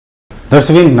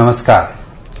दर्शकबिन नमस्कार।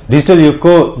 डिजिटल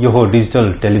युगको यो हो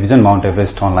digital television Mount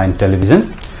Everest online television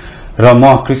र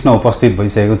म कृष्ण उपस्थित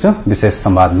भइसकेको छु विशेष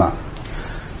संवादमा।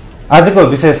 आजको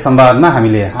विशेष संवादमा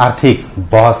हामीले आर्थिक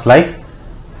बहसलाई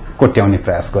कोट्याउने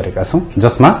प्रयास गरेका छौं,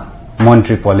 जसमा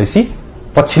मोनेटरी पोलिसी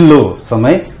पछिल्लो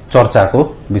समय चर्चाको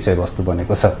विषयवस्तु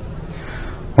बनेको छ।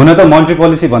 हुन त मोनेटरी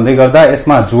पोलिसी भन्दै गर्दा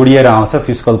यसमा जोडिएर आउँछ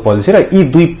फिस्कल पोलिसी र यी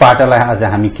दुई पाटालाई आज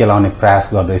हामी केलाउने प्रयास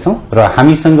गर्दैछौं र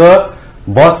हामीसँग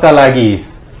बहसका लागि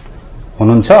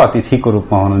हुनुहुन्छ, अतिथिको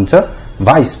रूपमा हुनुहुन्छ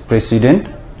vice president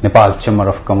Nepal chamber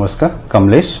of कमर्सका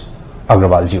Kamlesh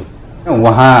अग्रवालज्यू।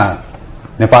 उहाँ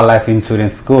नेपाल लाइफ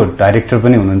इन्सुरेन्सको डाइरेक्टर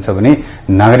पनि हुनुहुन्छ भने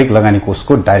नागरिक लगानी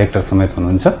कोषको डाइरेक्टर समेत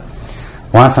हुनुहुन्छ।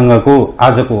 उहाँसँगको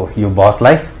आजको यो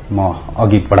बहसलाई म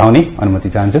अघि बढाउने अनुमति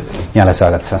चाहन्छु। यहाँलाई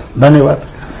स्वागत छ। धन्यवाद।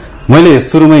 मैले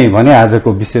सुरुमै भने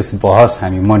आजको विशेष बहस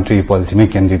हामी मोनेटरी पोलिसीमै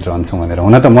केन्द्रित रहन्छौं भनेर।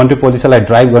 हुन त मोनेटरी पोलिसीलाई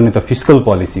ड्राइभ गर्ने त फिस्कल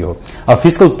पोलिसी हो। अब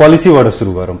फिस्कल पोलिसीबाट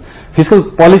सुरु गरौं। फिस्कल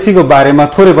पोलिसीको बारेमा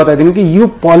थोरै बताइदिनु कि यो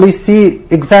पोलिसी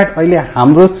एक्ज्याक्ट अहिले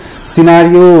हाम्रो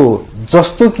सिनारियो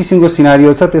जस्तो किसिमको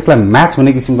सिनारियो छ त्यसलाई म्याच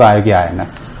हुने किसिमको आयो कि आएन?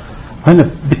 हैन,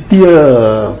 वित्तीय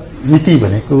नीति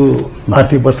भनेको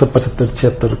आर्थिक वर्ष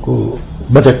 75-76 को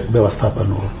बजेट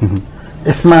व्यवस्थापन हो।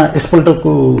 यसमा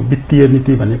यसपल्टको वित्तीय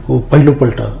नीति भनेको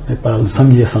पहिलोपल्ट नेपाल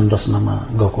संघीय संरचनामा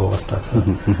गएको अवस्था छ।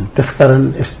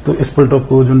 त्यसकारण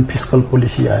यसपल्टको जुन फिस्कल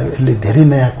पोलिसी आयो यसले धेरै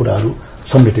नयाँ कुराहरू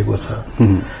समेटेको छ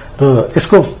र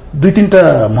यसको दुई तीनटा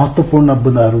महत्त्वपूर्ण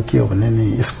बुँदाहरू के हो भने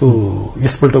नि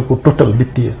यसपल्टको टोटल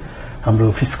वित्तीय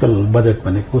हाम्रो फिस्कल बजेट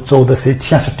भनेको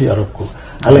 1466 अरबको,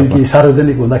 हालांकि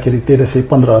सार्वजनिक हुँदाखेरि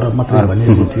 1315 अरब मात्रै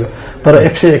भनिएको थियो, तर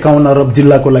 151 अरब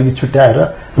जिल्लाको लागि छुट्याएर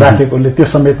राखेकोले त्यो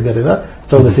समेत गरेर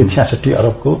 1466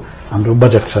 अरबको हाम्रो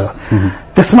बजेट छ।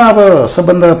 त्यसमा अब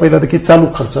सबभन्दा पहिलादेखि चालु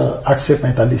खर्च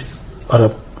 845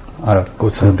 अरबको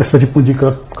छ, त्यसपछि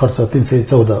पुँजीगत खर्च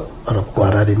 314 अरबको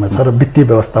हाराहारीमा छ र वित्तीय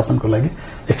व्यवस्थापनको लागि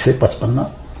 155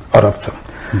 अरब छ।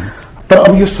 तर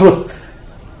अब यो स्रोत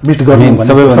मिट गर्ने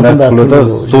सबैभन्दा ठूलो त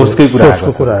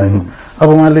सोर्सको कुरा आयो। अब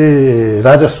उहाँले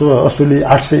राजस्व असुली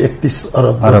 831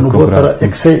 अरब गर्नुभयो, तर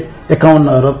 151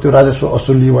 अरब त्यो राजस्व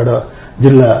असुलीबाट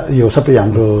जिल्ला यो सबै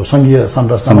हाम्रो संघीय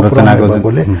संरचना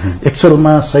भएकोले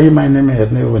एक्चुअलमा सही मायनेमा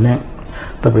हेर्ने हो भने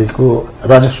तपाईको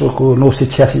राजस्वको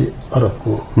 986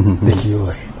 अरबको देखियो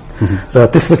है। र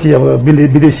त्यसपछि अब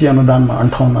विदेशी अनुदानमा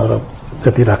 58 अरब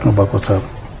जति राख्नु भएको छ।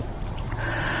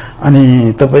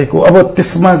 अनि तपाईको अब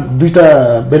त्यसमा दुईटा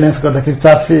ब्यालेन्स गर्दाखेरि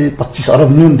 425 अरब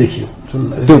न्यून देखियो।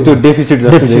 त्यो डेफिसिट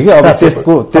जस्तो थियो कि अब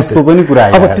त्यसको पनि कुरा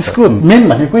आयो। अब त्यसको मेन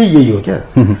भनेको यही हो क्या,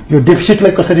 यो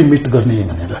डेफिसिटलाई कसरी मिट गर्ने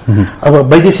भनेर। अब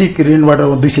वैदेशिक ऋणबाट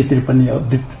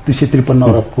 253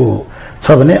 अरबको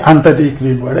छ भने आन्तरिक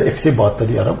ऋणबाट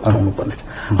 172 अरब उठाउनु पर्ने छ।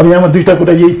 अब यहाँमा दुईटा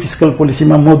कुरा यही फिस्कल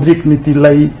पोलिसीमा मौद्रिक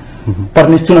नीतिलाई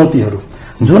पर्ने चुनौतीहरू,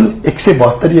 जुन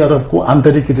 172 अरबको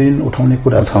आन्तरिक ऋण उठाउने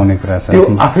कुरा छ, त्यो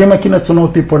आफैमा किन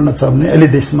चुनौती पर्न छ भने अहिले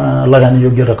देशमा लगानी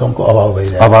योग्य रकमको अभाव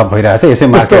भइरहेछ।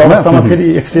 यस्तो अवस्थामा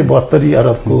फेरि 172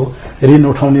 अरबको ऋण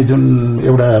उठाउने जुन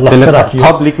एउटा लक्ष्य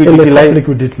राखियो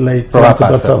लिक्विडिटीलाई प्रभावित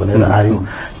गर्छ भनेर आयो।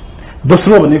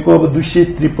 दोस्रो भनेको अब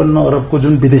 253 अरबको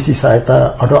जुन विदेशी सहायता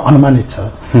अनुमानित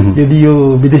छ, यदि यो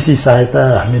विदेशी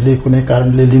सहायता हामीले कुनै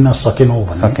कारणले लिन सकेनौं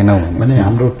भने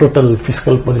हाम्रो टोटल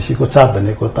फिस्कल पोलिसीको चाप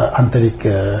भनेको त आन्तरिक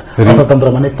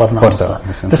अर्थतन्त्रमा नै पर्न पर्छ।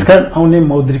 त्यसकारण आउने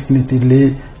मौद्रिक नीतिले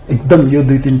एकदम यो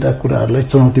दुई तीनटा कुराहरूलाई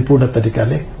चुनौतीपूर्ण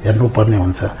तरिकाले हेर्नुपर्ने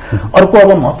हुन्छ। अर्को अब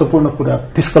महत्त्वपूर्ण कुरा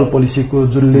फिस्कल पोलिसीको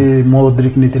जुनले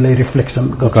मौद्रिक नीतिलाई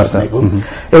रिफ्लेक्सन गर्छ भनेको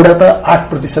एउटा त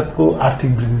 8% को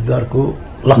आर्थिक वृद्धि दरको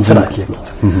लक्ष्य राखिएको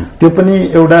छ। त्यो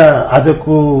पनि एउटा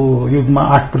आजको युगमा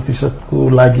 8% को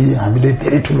लागि हामीले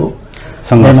धेरै ठूलो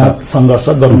संघर्ष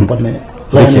गर्नुपर्ने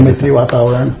लगानीमैत्री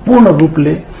वातावरण पूर्ण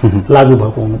रूपले लागू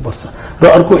भएको हुनुपर्छ। र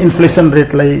अर्को इन्फ्लेसन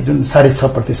रेटलाई जुन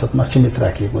 6.5% मा सीमित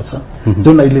राखिएको छ,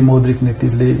 जुन अहिले मौद्रिक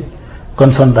नीतिले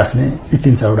कन्सर्न राख्ने यी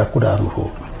तीन चारवटा कुराहरू हो।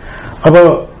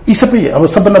 अब यी सबै अब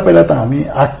सबभन्दा पहिला त हामी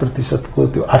 8% को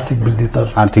त्यो आर्थिक वृद्धि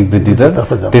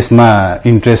दर त्यसमा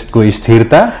इन्ट्रेस्टको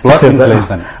स्थिरता प्लस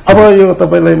इन्फ्लेसन। अब यो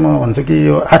तपाईलाई म भन्छु कि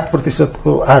यो 8%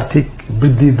 को आर्थिक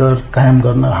वृद्धि दर कायम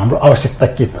गर्न हाम्रो आवश्यकता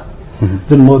के त,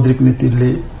 जुन मौद्रिक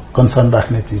नीतिले कन्सर्न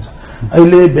राख्ने चिज।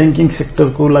 अहिले ब्याङ्किङ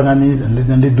सेक्टरको लगानी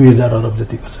झन्डै 2000 अरब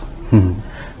जतिको छ।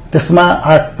 त्यसमा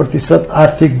 8%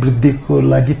 आर्थिक वृद्धिको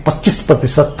लागि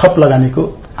 25% थप लगानीको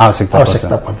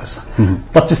आवश्यकता पर्दछ।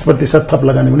 25% थप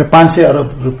लगानी भने 500 अरब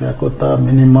रुपियाँको त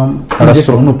मिनिमम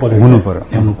हुनु पर्यो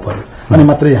अनि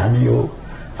मात्रै हामी यो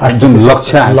जुन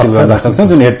लक्ष्य हासिल गर्न सक्छौं,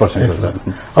 जुन 8% हो।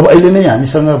 अब अहिले नै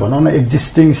हामीसँग भनौं न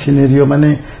एक्जिस्टिङ सिनेरियोमा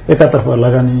नै एकातर्फ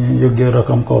लगानी योग्य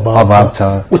रकमको अभाव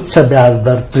छ, उच्च ब्याज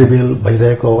दर प्रिभेल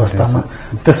भइरहेको अवस्थामा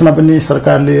त्यसमा पनि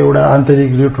सरकारले एउटा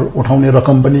आन्तरिक ऋण उठाउने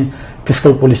रकम पनि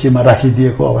फिस्कल पोलिसीमा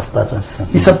राखिदिएको अवस्था छ।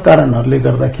 यी सब कारणहरूले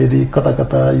गर्दाखेरि कता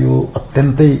कता यो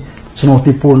अत्यन्तै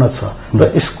चुनौतीपूर्ण छ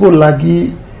र यसको लागि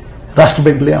राष्ट्र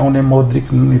बैंकले आउने मौद्रिक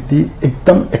नीति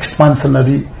एकदम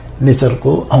एक्सपान्सनरी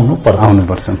नेचरको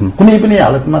आउनुपर्छ। कुनै पनि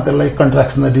हालतमा त्यसलाई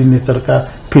कन्ट्राक्सनरी नेचरका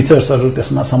फिचर्सहरू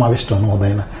त्यसमा समाविष्ट हुनु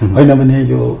हुँदैन। होइन भने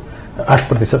यो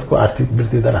 8% को आर्थिक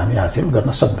वृद्धि दर हामी हासिल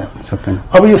गर्न सक्दैनौँ।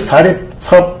 अब यो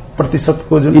 6.5%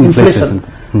 को जुन इन्फ्लेसन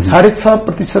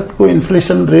 6.5% को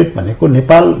इन्फ्लेसन रेट भनेको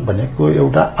नेपाल भनेको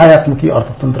एउटा आयातमुखी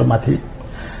अर्थतन्त्रमाथि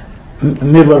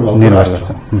निर्भर भएको राष्ट्र छ।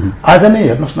 आज नै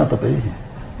हेर्नुहोस् न तपाईँ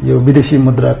यो विदेशी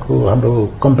मुद्राको हाम्रो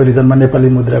कम्पेरिजनमा नेपाली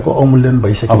मुद्राको अवमूल्यन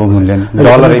भइसक्यो,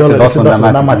 डलर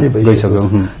 110 माथि भइसक्यो।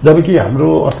 जबकि हाम्रो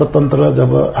अर्थतन्त्र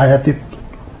जब आयातित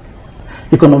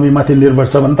इकोनोमीमाथि निर्भर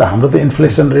छ भने त हाम्रो त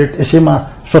इन्फ्लेसन रेट यसैमा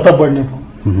स्वतः बढ्ने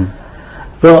भयो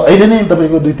र अहिले नै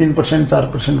तपाईँको 2-3%,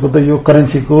 4% को त यो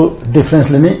करेन्सीको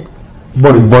डिफरेन्सले नै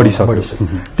बढिसक्यो।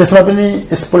 त्यसमा पनि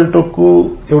यसपल्टको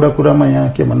एउटा कुरामा यहाँ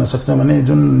के भन्न सक्छ भने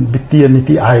जुन वित्तीय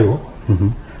नीति आयो,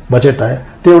 बजेट आयो,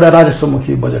 त्यो एउटा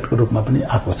राजस्वमुखी बजेटको रूपमा पनि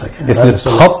आएको छ। यसले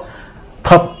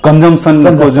थप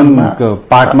कन्जम्सनको जुन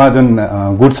पार्टमा जुन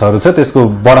गुड्सहरू छ त्यसको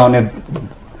बढाउने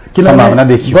सम्भावना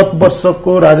देखियो। गत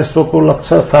वर्षको राजस्वको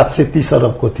लक्ष्य 730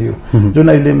 अरबको थियो, जुन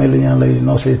अहिले मैले यहाँलाई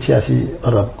 986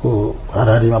 अरबको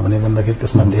हाराहारीमा भने भन्दाखेरि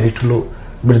त्यसमा धेरै ठुलो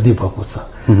वृद्धि भएको छ।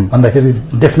 भन्दाखेरि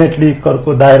डेफिनेटली करको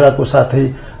दायराको साथै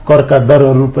करका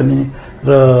दरहरू पनि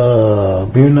र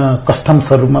विभिन्न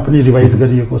कस्टम्सहरूमा पनि रिभाइज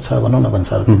गरिएको छ भनौँ न,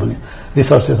 भन्सारको पनि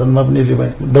रिसोर्सेसनमा पनि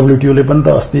रिभाइज। WTO-ले पनि त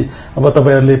अस्ति अब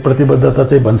तपाईँहरूले प्रतिबद्धता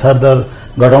चाहिँ भन्सार दर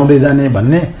घटाउँदै जाने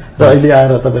भन्ने र अहिले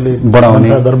आएर तपाईँले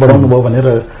भन्सार दर बढाउनु भयो भनेर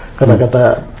कता कता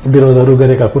विरोधहरू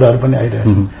गरेका कुराहरू पनि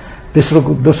आइरहेछन्।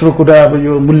 दोस्रो कुरा अब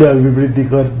यो मूल्य अभिवृद्धि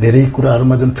कर धेरै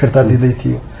कुराहरूमा जुन फिर्ता दिँदै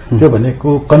थियो त्यो भनेको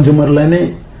कन्ज्युमरलाई नै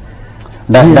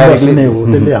डाइरेक्टली नै हो।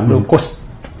 त्यसले हाम्रो कोस्ट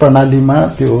प्रणालीमा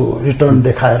त्यो रिटर्न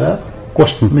देखाएर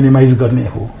कोस्ट मिनिमाइज गर्ने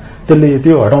हो। त्यसले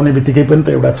त्यो हटाउने बित्तिकै पनि त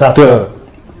एउटा चाप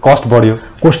कोस्ट बढ्यो।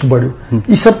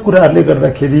 यी सब कुराहरूले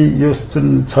गर्दाखेरि यो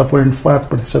जुन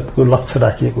 6.5% को लक्ष्य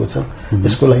राखिएको छ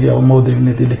यसको लागि अब मौद्रिक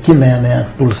नीतिले के नयाँ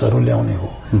टुल्सहरू ल्याउने हो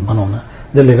भनौँ न,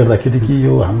 जसले गर्दाखेरि कि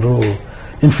यो हाम्रो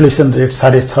इन्फ्लेसन रेट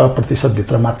 6.5%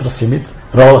 भित्र मात्र सीमित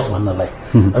रहोस् भन्नलाई।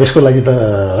 अब यसको लागि त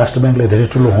राष्ट्र बैंकले धेरै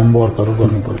ठुलो होमवर्कहरू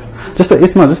गर्नु पर्यो। जस्तो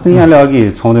यसमा जस्तो यहाँले अघि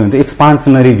छाउँदै हुन्थ्यो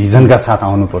एक्सपान्सनरी भिजनका साथ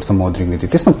आउनुपर्छ मौद्रिक नीति,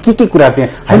 त्यसमा के कुरा चाहिँ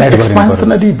हाइलाइट गर्नु पर्यो?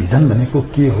 एक्सपान्सनरी भिजन भनेको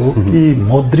के हो कि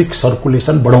मौद्रिक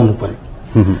सर्कुलेसन बढाउनु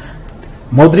पर्यो।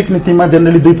 मौद्रिक नीतिमा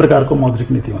जेनरली दुई प्रकारको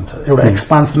मौद्रिक नीति हुन्छ, एउटा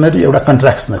एक्सपान्सनरी, एउटा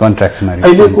कन्ट्राक्सनरी।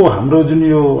 अहिलेको हाम्रो जुन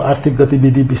यो आर्थिक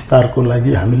गतिविधि विस्तारको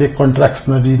लागि हामीले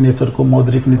कन्ट्राक्सनरी नेचरको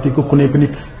मौद्रिक नीतिको कुनै पनि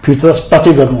फिचर्स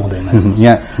टचै गर्नु हुँदैन।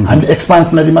 हामीले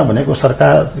एक्सपान्सनरीमा भनेको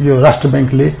सरकार यो राष्ट्र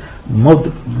बैंकले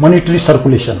मोनिटरी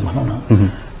सर्कुलेसन भनौँ न,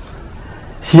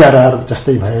 CRR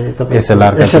जस्तै भए,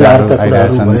 SLR का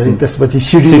कुराहरू भए, त्यसपछि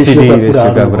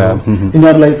CDका कुराहरू,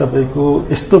 यिनीहरूलाई तपाईँको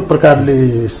यस्तो प्रकारले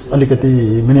अलिकति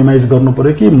मिनिमाइज गर्नु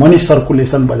पर्यो कि मनी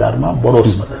सर्कुलेसन बजारमा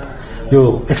बढोस् भनेर। यो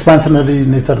एक्सपान्सनरी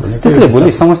नेचर भनेको त्यसले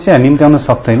भोलि समस्या निम्त्याउन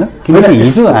सक्दैन, किनकि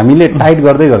हिजो हामीले टाइट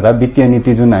गर्दै गर्दा वित्तीय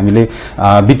नीति जुन हामीले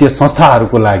वित्तीय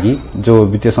संस्थाहरूको लागि जो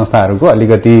वित्तीय संस्थाहरूको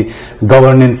अलिकति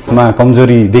गभर्नेन्समा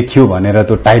कमजोरी देखियो भनेर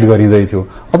त्यो टाइट गरिँदै थियो,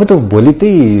 अब त भोलि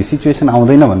त्यही सिचुएसन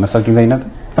आउँदैन भन्न सकिँदैन त?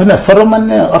 होइन,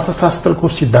 सर्वमान्य अर्थशास्त्रको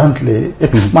सिद्धान्तले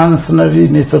एक्सपान्सनरी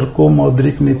नेचरको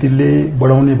मौद्रिक नीतिले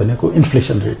बढाउने भनेको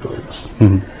इन्फ्लेसन रेट हो।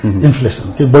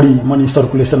 इन्फ्लेसन के बढी मनी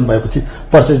सर्कुलेसन भएपछि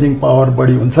पर्चेजिङ पावर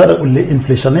बढी हुन्छ र उसले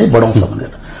इन्फ्लेसनै बढाउँछ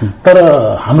भनेर। तर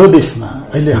हाम्रो देशमा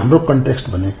अहिले हाम्रो कन्टेक्स्ट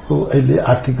भनेको अहिले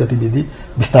आर्थिक गतिविधि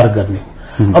विस्तार गर्ने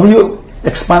हो। अब यो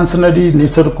एक्सपान्सनरी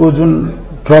नेचरको जुन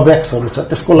ड्रब्याक्सहरू छ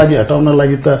त्यसको लागि हटाउन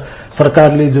लागि त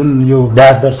सरकारले जुन यो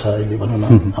ब्याज दर छ अहिले भनौँ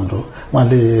न हाम्रो,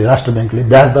 उहाँले राष्ट्र बैंकले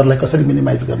ब्याज दरलाई कसरी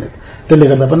मिनिमाइज गर्ने, त्यसले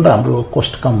गर्दा पनि त हाम्रो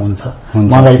कोस्ट कम हुन्छ,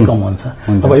 महँगाई कम हुन्छ।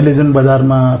 अब अहिले जुन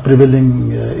बजारमा प्रिभेलिङ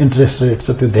इन्ट्रेस्ट रेट छ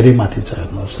त्यो धेरै माथि छ।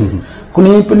 हेर्नुहोस्,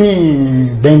 कुनै पनि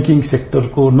ब्याङ्किङ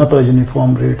सेक्टरको न त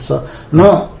युनिफर्म रेट छ न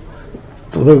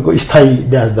तपाईँको स्थायी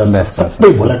ब्याज दर छ,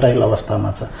 सबै भोलाटाइल अवस्थामा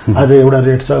छ। आज एउटा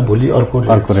रेट छ, भोलि अर्को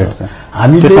रेट छ।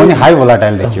 हामीले हाई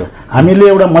भोलाटाइल देखियो। हामीले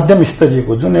एउटा मध्यम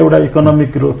स्तरीयको जुन एउटा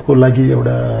इकोनोमिक ग्रोथको लागि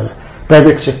एउटा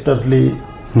प्राइभेट सेक्टरले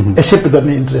एक्सेप्ट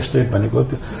गर्ने इन्ट्रेस्ट रेट भनेको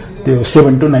त्यो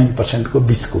 7 to 9% को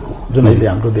बीचको हो, जुन अहिले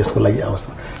हाम्रो देशको लागि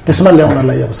आवश्यक। त्यसमा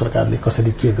ल्याउनलाई अब सरकारले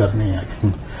कसरी के गर्ने,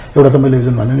 एउटा त मैले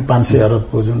जुन भने नि 500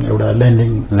 अरबको जुन एउटा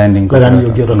ल्यान्डिङ लगानी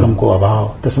योग्य रकमको अभाव,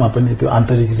 त्यसमा पनि त्यो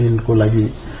आन्तरिक ऋणको लागि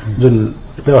जुन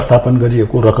व्यवस्थापन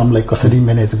गरिएको रकमलाई कसरी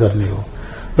म्यानेज गर्ने हो।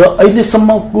 र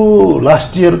अहिलेसम्मको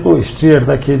लास्ट इयरको हिस्ट्री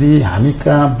हेर्दाखेरि हामी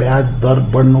कहाँ ब्याज दर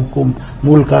बढ्नुको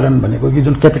मूल कारण भनेको कि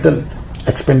जुन क्यापिटल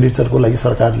एक्सपेन्डिचरको लागि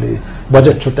सरकारले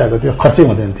बजेट छुट्याएको थियो, खर्चै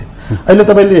हुँदैन थियो। अहिले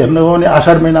तपाईँले हेर्नुभयो भने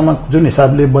आषाढ महिनामा जुन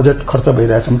हिसाबले बजेट खर्च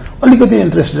भइरहेछ अलिकति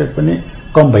इन्ट्रेस्ट रेट पनि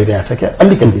कम भइरहेछ क्या,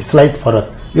 अलिकति स्लाइट फरक।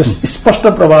 यो स्पष्ट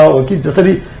प्रभाव हो कि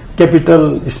जसरी क्यापिटल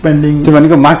स्पेन्डिङ त्यो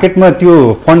भनेको मार्केटमा त्यो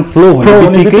फन्ड फ्लो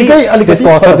हुने बित्तिकै अलिकति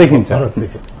असर देखिन्छ।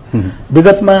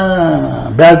 विगतमा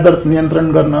ब्याज दर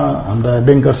नियन्त्रण गर्न हाम्रा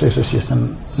ब्याङ्कर्स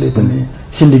एसोसिएसनले पनि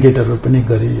सिन्डिकेटहरू पनि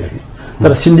गरे,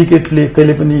 तर सिन्डिकेटले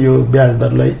कहिले पनि यो ब्याज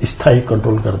दरलाई स्थायी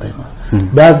कन्ट्रोल गर्दैन।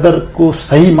 ब्याज दरको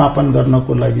सही मापन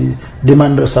गर्नको लागि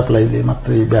डिमान्ड र सप्लाईले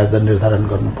मात्रै ब्याज दर निर्धारण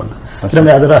गर्नुपर्छ।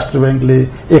 किनभने आज राष्ट्र ब्याङ्कले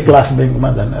एक क्लास ब्याङ्कमा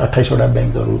झन् 28 वटा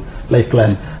ब्याङ्कहरूलाई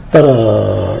क्लास, तर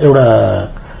एउटा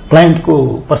क्लाइन्टको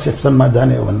पर्सेप्सनमा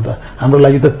जाने हो भने त हाम्रो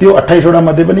लागि त त्यो 28 वटा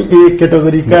मध्ये पनि ए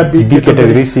क्याटेगोरीका, बी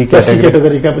क्याटेगोरी, सी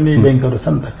क्याटेगोरीका पनि ब्याङ्कहरू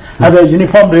छन् त। आज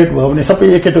युनिफर्म रेट भयो भने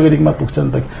सबै ए क्याटेगोरीमा पुग्छन्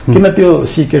त, किन त्यो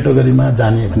सी क्याटेगोरीमा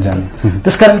जाने भने।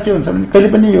 त्यसकारण के हुन्छ भने कहिले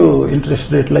पनि यो इन्ट्रेस्ट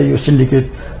रेटलाई यो सिन्डिकेट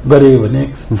गर्यो भने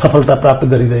सफलता प्राप्त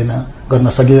गर्न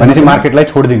सकिँदैन। मार्केटलाई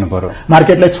छोडिदिनु पर्यो,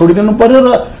 मार्केटलाई छोडिदिनु पर्यो र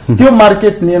त्यो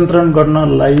मार्केट नियन्त्रण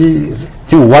गर्नलाई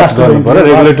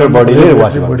रेगुलेटर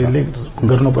बडीले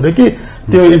गर्नु पर्यो कि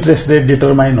त्यो इन्ट्रेस्ट रेट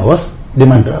डिटरमाइन होस्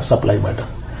डिमान्ड र सप्लाईबाट,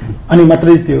 अनि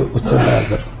मात्रै त्यो उच्चता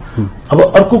गर्नु। अब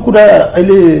अर्को कुरा,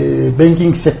 अहिले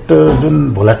ब्याङ्किङ सेक्टर जुन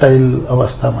भोलाटाइल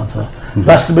अवस्थामा छ,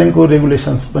 राष्ट्र ब्याङ्कको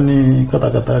रेगुलेसन्स पनि कता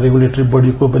कता रेगुलेटरी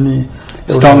बडीको पनि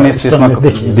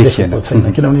देखिएको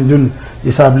छैन। किनभने जुन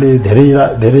हिसाबले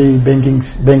धेरै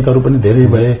ब्याङ्कहरू पनि धेरै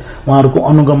भए, उहाँहरूको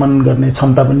अनुगमन गर्ने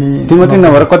क्षमता पनि त्यो मात्रै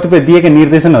नभएर कतिपय दिएका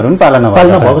निर्देशनहरू पनि पालना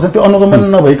भएको छ। त्यो अनुगमन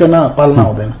नभइकन पालना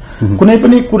हुँदैन। कुनै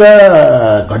पनि कुरा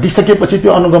घटिसकेपछि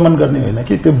त्यो अनुगमन गर्ने होइन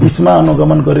कि त्यो बीचमा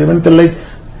अनुगमन गर्यो भने त्यसलाई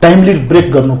टाइमली ब्रेक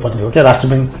गर्नुपर्ने हो क्या राष्ट्र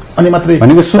ब्याङ्क, अनि मात्रै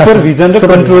सुपरभिजन र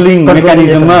कन्ट्रोलिङ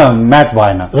मेकानिजममा म्याच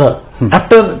भएन। र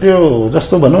आफ्टर त्यो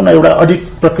जस्तो भनौँ न एउटा अडिट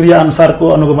प्रक्रिया अनुसारको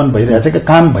अनुगमन भइरहेछ कि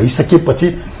काम भइसकेपछि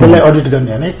त्यसलाई अडिट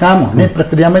गर्ने होइन, काम हुने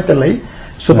प्रक्रियामै त्यसलाई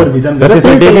सुपरभिजन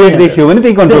देखियो भने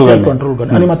त्यही कन्ट्रोल गर्ने,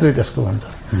 अनि मात्रै त्यसको हुन्छ।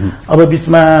 अब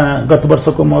बीचमा गत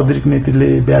वर्षको मौद्रिक नीतिले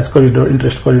ब्याज करिडोर,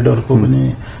 इन्ट्रेस्ट करिडोरको पनि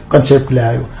कन्सेप्ट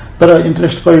ल्यायो, तर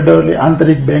इन्ट्रेस्ट करिडोरले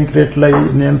आन्तरिक ब्याङ्क रेटलाई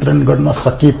नियन्त्रण गर्न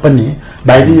सके पनि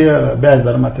बाहिरीय ब्याज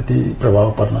दरमा त्यति प्रभाव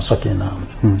पर्न सकेन।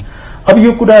 अब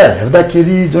यो कुरा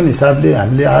हेर्दाखेरि जुन हिसाबले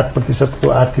हामीले 8%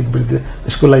 आर्थिक वृद्धि,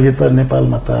 यसको लागि त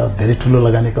नेपालमा त धेरै ठुलो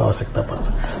लगानीको आवश्यकता पर्छ।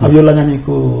 अब यो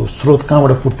लगानीको स्रोत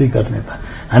कहाँबाट पूर्ति गर्ने त?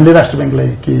 हामीले राष्ट्र ब्याङ्कलाई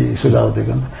के सुझाव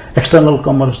दिएको त एक्सटर्नल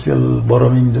कमर्सियल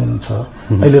बोरोइङ जुन छ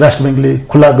अहिले राष्ट्र ब्याङ्कले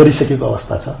खुला गरिसकेको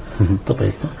अवस्था छ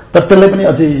तपाईँको, तर त्यसलाई पनि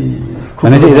अझै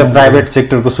प्राइभेट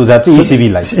सेक्टरको सुझाव चाहिँ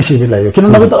इसिबीलाई हो। किन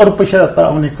नभए त अरू पैसा त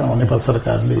आउने कहाँ, नेपाल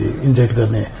सरकारले इन्जेक्ट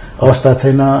गर्ने अवस्था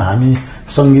छैन। हामी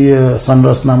सङ्घीय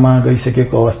संरचनामा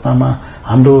गइसकेको अवस्थामा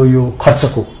हाम्रो यो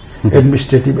खर्चको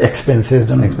एडमिनिस्ट्रेटिभ एक्सपेन्सेस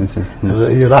जुन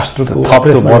यो राष्ट्रको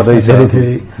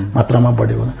धेरै मात्रामा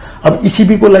बढ्यो। अब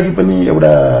इसिबीको लागि पनि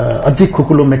एउटा अझै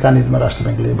खुकुलो मेकानिजम राष्ट्र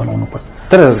ब्याङ्कले बनाउनु पर्छ।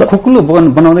 तर खुकुलो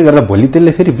बनाउँदै गर्दा भोलि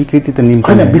त्यसले फेरि विकृति त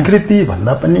होइन, विकृति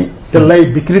भन्दा पनि त्यसलाई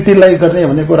विकृतिलाई गर्ने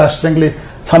भनेको राष्ट्र ब्याङ्कले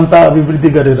क्षमता अभिवृद्धि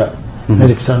गरेर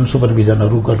निरीक्षण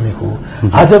सुपरभिजनहरू गर्ने हो।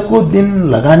 आजको दिन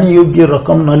लगानी योग्य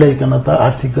रकम नल्याइकन त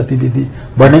आर्थिक गतिविधि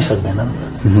बढ्नै सक्दैन नि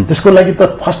त। त्यसको लागि त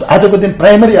फर्स्ट आजको दिन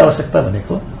प्राइमरी आवश्यकता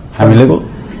भनेको हामीले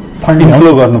फन्ड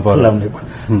इन्फ्लो गर्नु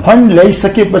पर्यो। फन्ड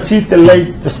ल्याइसकेपछि त्यसलाई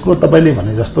त्यसको तपाईँले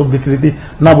भने जस्तो विकृति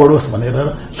नबढोस् भनेर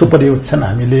सुपरिवेक्षण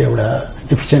हामीले एउटा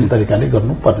इफिसियन्ट तरिकाले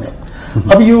गर्नुपर्ने।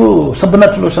 अब यो सबभन्दा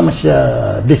ठुलो समस्या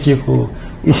देखिएको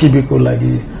इसिबीको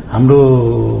लागि हाम्रो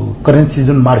करेन्सी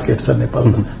जुन मार्केट छ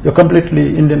नेपालको, यो कम्प्लिटली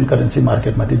इन्डियन करेन्सी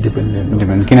मार्केटमाथि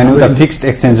डिपेन्डेन्ट, किनभने फिक्स्ड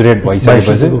एक्सचेन्ज रेट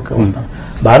भइसकेपछि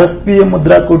भारतीय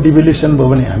मुद्राको डिभ्यालुएसन भयो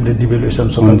भने हामीले डिभ्यालुएसन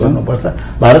स्वतः गर्नुपर्छ,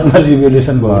 भारतमा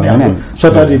डिभ्यालुएसन भयो भने हाम्रो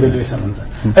स्वतः डिभ्यालुएसन हुन्छ।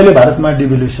 अहिले भारतमा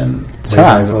डिभ्यालुएसन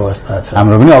भएको अवस्था छ,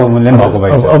 हाम्रो पनि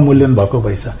अवमूल्यन भएको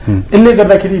भएछ। यसले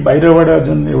गर्दाखेरि बाहिरबाट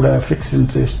जुन एउटा फिक्स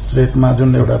इन्ट्रेस्ट रेटमा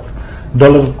जुन एउटा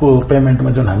डलरको पेमेन्टमा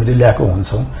जुन हामीले ल्याएको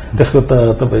हुन्छौँ त्यसको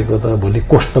त तपाईँको त भोलि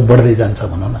कोस्ट त बढ्दै जान्छ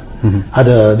भनौँ न।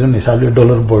 आज जुन हिसाबले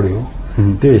डलर बढ्यो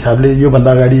त्यो हिसाबले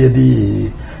योभन्दा अगाडि यदि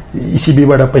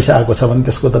इसिबीबाट पैसा आएको छ भने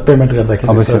त्यसको त पेमेन्ट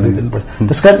गर्दाखेरि दिनुपर्छ।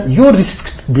 त्यसकारण यो रिस्क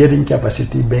बियरिङ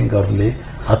क्यापासिटी ब्याङ्कहरूले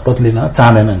हतपत लिन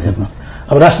चाहँदैनन्। हेर्नुहोस्,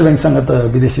 अब राष्ट्र ब्याङ्कसँग त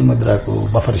विदेशी मुद्राको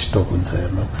बफर स्टक हुन्छ।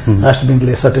 हेर्नु, राष्ट्र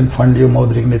ब्याङ्कले सर्टेन फन्ड यो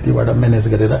मौद्रिक नीतिबाट म्यानेज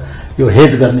गरेर यो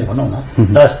हेज गर्ने भनौँ न,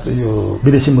 यो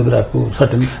विदेशी मुद्राको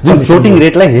सर्टेन फ्लोटिङ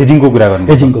रेटलाई हेजिङको कुरा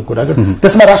गर्नु,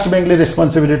 त्यसमा राष्ट्र ब्याङ्कले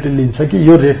रेस्पोन्सिबिलिटी लिन्छ कि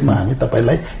यो रेटमा हामी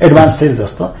तपाईँलाई एडभान्स सेल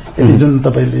जस्तो यति जुन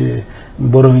तपाईँले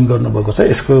बोरोइङ गर्नुभएको छ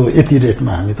यसको यति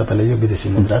रेटमा हामी तपाईँलाई यो विदेशी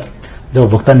मुद्रा जब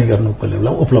भुक्तानी गर्नुको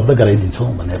बेला उपलब्ध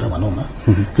गराइदिन्छौँ भनेर भनौँ न।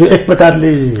 यो एक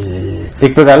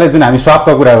प्रकारले जुन हामी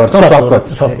स्वापको कुरा गर्छौँ,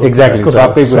 एक्ज्याक्टली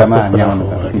स्वापकै कुरामा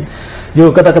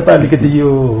यो कता कता अलिकति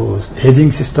यो हेजिङ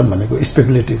सिस्टम भनेको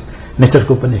स्पेकुलेटिभ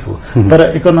नेचरको पनि हो,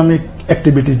 तर इकोनोमिक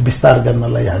एक्टिभिटिज विस्तार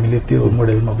गर्नलाई हामीले त्यो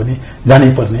मोडेलमा पनि जानै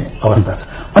पर्ने अवस्था छ।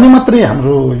 अनि मात्रै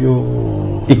हाम्रो यो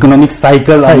इकोनोमिक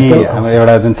साइकल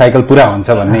एउटा जुन साइकल पूरा हुन्छ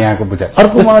भन्ने यहाँको बुझाइ।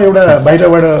 अर्कोमा एउटा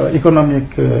बाहिरबाट इकोनोमिक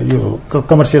यो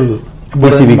कमर्सियल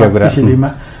पिसिबीमा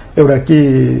एउटा के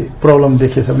प्रब्लम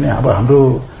देखेछ भने अब हाम्रो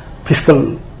फिस्कल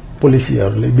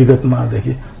पोलिसीहरूले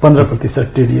विगतमादेखि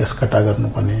 15% टिडिएस कटा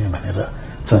गर्नुपर्ने भनेर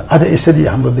छ। आज यसरी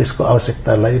हाम्रो देशको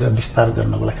आवश्यकतालाई र विस्तार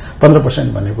गर्नको लागि 15%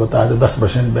 भनेको त आज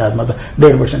 10% ब्याजमा त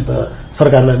 1.5% त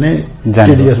सरकारलाई नै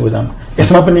टिडिएस बुझाउनु।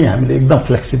 यसमा पनि हामीले एकदम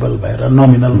फ्लेक्सिबल भएर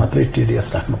नोमिनल मात्रै टिडिएस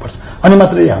राख्नुपर्छ। अनि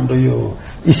मात्रै हाम्रो यो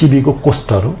इसिबीको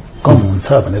कोस्टहरू कम हुन्छ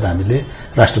भनेर हामीले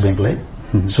राष्ट्र ब्याङ्कलाई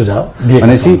सुझाव दिएको।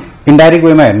 भनेपछि इन्डाइरेक्ट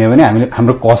वेमा हेर्ने हो भने हामीले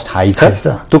हाम्रो कस्ट हाई छ,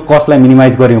 त्यो कस्टलाई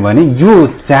मिनिमाइज गर्यौँ भने यो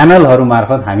च्यानलहरू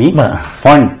मार्फत हामी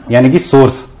फन्ड यानि कि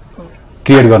सोर्स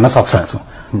क्रिएट गर्न सक्छौँ।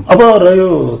 अब रह्यो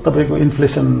तपाईँको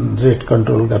इन्फ्लेसन रेट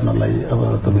कन्ट्रोल गर्नलाई अब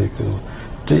तपाईँको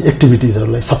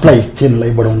एक्टिभिटिजहरूलाई सप्लाई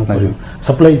चेनलाई बढाउनु पर्यो।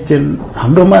 सप्लाई चेन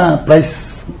हाम्रोमा price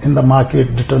in the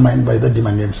market determined by the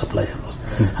demand and supply. हेर्नुहोस्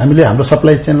हामीले हाम्रो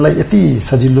सप्लाई चेनलाई यति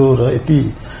सजिलो र यति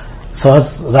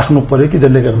सहज राख्नु पर्यो कि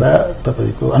जसले गर्दा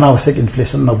तपाईँको अनावश्यक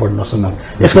इन्फ्लेसन नबढ्न सक्नु।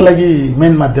 यसको लागि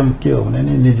मेन माध्यम के हो भने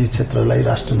नि निजी क्षेत्रलाई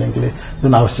राष्ट्र ब्याङ्कले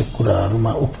जुन आवश्यक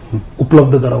कुराहरूमा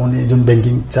उपलब्ध गराउने जुन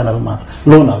ब्याङ्किङ च्यानलमा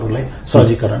लोनहरूलाई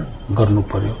सहजीकरण गर्नु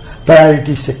पर्यो।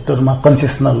 प्रायोरिटी सेक्टरमा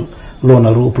कन्सेसनल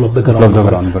लोनहरू उपलब्ध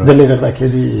गराउनु पर्यो, जसले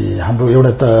गर्दाखेरि हाम्रो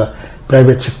एउटा त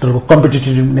प्राइभेट सेक्टरको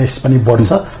कम्पिटिटिभनेस पनि बढ्छ।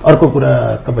 अर्को कुरा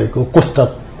तपाईँको कोस्ट अफ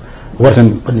वर्क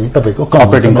पनि तपाईँको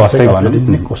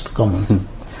कोस्ट कम हुन्छ।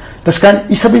 त्यसकारण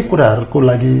यी सबै कुराहरूको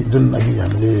लागि जुन अघि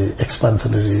हामीले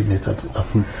एक्सपान्सनरी नेचर अफ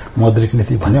मौद्रिक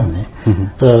नीति भन्यौँ नि,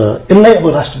 र यसलाई अब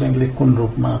राष्ट्र ब्याङ्कले कुन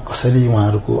रूपमा कसरी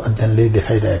उहाँहरूको अध्ययनले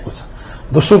देखाइरहेको छ।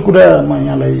 दोस्रो कुरा म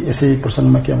यहाँलाई यसै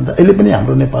प्रसङ्गमा के भन्दा अहिले पनि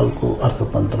हाम्रो नेपालको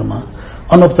अर्थतन्त्रमा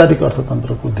अनौपचारिक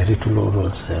अर्थतन्त्रको धेरै ठुलो रोल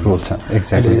छ।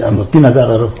 अहिले अब 3000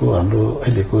 अरबको हाम्रो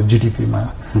अहिलेको जिडिपीमा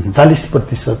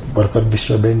 40% भर्खर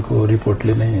विश्व ब्याङ्कको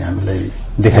रिपोर्टले नै हामीलाई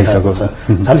देखाइसकेको छ।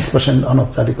 40%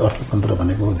 अनौपचारिक अर्थतन्त्र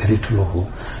भनेको धेरै ठुलो हो।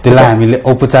 त्यसलाई हामीले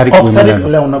औपचारिक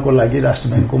ल्याउनको लागि राष्ट्र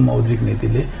ब्याङ्कको मौद्रिक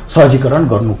नीतिले सहजीकरण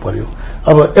गर्नु पर्यो।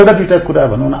 अब एउटा दुईटा कुरा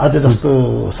भनौँ न, आज जस्तो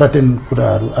सर्टेन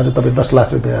कुराहरू आज तपाईँ 10 लाख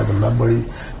रुपियाँ भन्दा बढी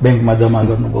ब्याङ्कमा जम्मा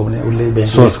गर्नुभयो भने उसले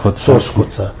ब्याङ्क सोर्स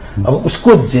खोज्छ। अब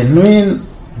उसको जेन्युन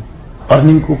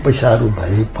अर्निङको पैसाहरू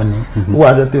भए पनि ऊ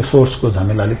आज त्यो सोर्सको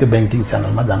झमेलाले त्यो ब्याङ्किङ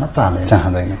च्यानलमा जान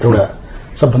चाहँदैन। एउटा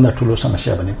सबभन्दा ठुलो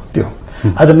समस्या भनेको त्यो।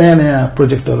 आज नयाँ नयाँ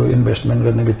प्रोजेक्टहरू इन्भेस्टमेन्ट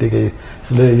गर्ने बित्तिकै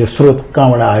यो स्रोत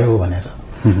कहाँबाट आयो भनेर,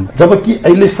 जबकि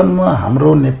अहिलेसम्म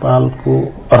हाम्रो नेपालको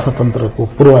अर्थतन्त्रको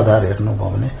पूर्वाधार हेर्नुभयो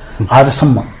भने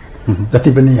आजसम्म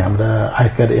जति पनि हाम्रा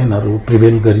आयकर ऐनहरू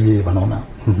प्रिभेल गरिए भनौँ न,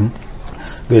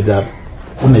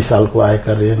 2019 सालको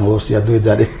आयकर ऐन होस् या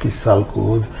 2021 सालको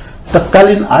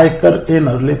तत्कालीन आयकर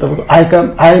ऐनहरूले तपाईँको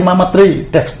आयमा मात्रै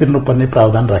ट्याक्स तिर्नुपर्ने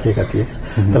प्रावधान राखेका थिए।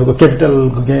 तपाईँको क्यापिटल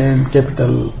गेन,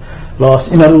 क्यापिटल लस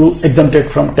यिनीहरू एक्जम्प्टेड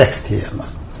फ्रम ट्याक्स थिए।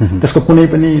 हेर्नुहोस् त्यसको कुनै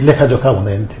पनि लेखाजोखा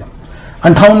हुँदैन थियो।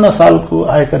 58 सालको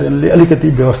आयकर ऐनले अलिकति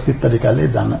व्यवस्थित तरिकाले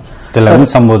जान त्यसलाई पनि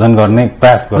सम्बोधन गर्ने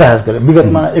प्रयास गरे।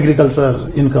 विगतमा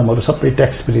एग्रिकल्चर इन्कमहरू सबै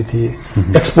ट्याक्स फ्री थिए,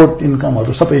 एक्सपोर्ट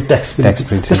इन्कमहरू सबै ट्याक्स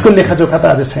फ्री। त्यसको लेखाजोखा त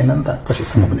आज छैन नि त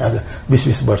कसैसँग पनि। आज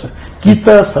 20 वर्ष कि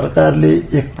त सरकारले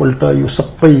एकपल्ट यो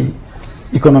सबै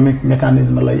इकोनोमिक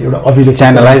मेकानिजमलाई एउटा अभिलेख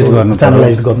च्यानलाइज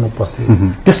गर्नु पर्थ्यो।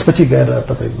 त्यसपछि गएर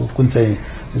तपाईँको कुन चाहिँ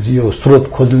यो स्रोत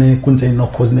खोज्ने कुन चाहिँ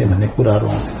नखोज्ने भन्ने कुराहरू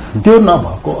त्यो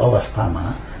नभएको अवस्थामा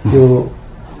त्यो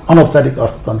अनौपचारिक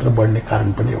अर्थतन्त्र बढ्ने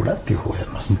कारण पनि एउटा त्यो हो।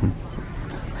 हेर्नुहोस्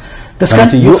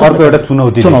त्यसकारण यो अर्को एउटा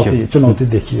चुनौती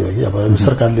देखियो कि अब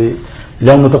सरकारले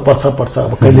ल्याउनु त पर्छ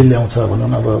अब कहिले ल्याउँछ भनौँ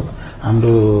न। अब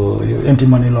हाम्रो यो एन्टी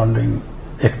मनी लन्ड्रिङ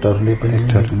एक्टहरूले पनि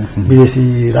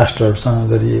विदेशी राष्ट्रहरूसँग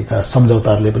गरिएका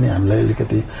सम्झौताहरूले पनि हामीलाई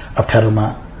अलिकति अप्ठ्यारोमा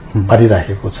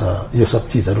पारिराखेको छ यो सब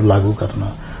चिजहरू लागू गर्न।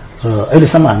 र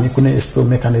अहिलेसम्म हामी कुनै यस्तो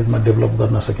मेकानिजम डेभलप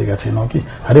गर्न सकेका छैनौँ कि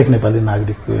हरेक नेपाली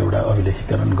नागरिकको एउटा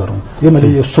अभिलेखीकरण गरौँ। यो मैले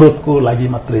यो स्रोतको लागि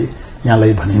मात्रै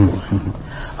यहाँलाई भनेको।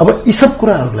 अब यी सब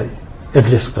कुराहरूलाई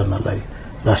एड्रेस गर्नलाई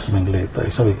राष्ट्र ब्याङ्कले त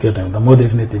सबै के भन्दा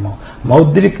मौद्रिक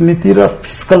नीति र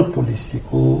फिस्कल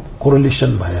पोलिसीको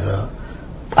कोरिलेसन भएर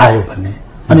आयो भने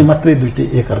अनि मात्रै दुईटै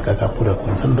एकअर्काका पूरक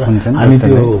हुन्छन् र हामी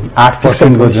त्यो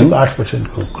 8%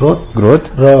 को ग्रोथ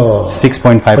र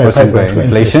 6.5% को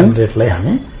इन्फ्लेसन रेटलाई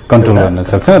हामी कन्ट्रोल गर्न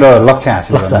सक्छौँ र लक्ष्य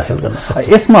हासिल गर्न सक्छौँ।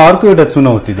 यसमा अर्को एउटा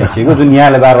चुनौती देखिएको जुन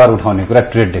यहाँले बार उठाउने कुरा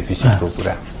ट्रेड डेफिसिटको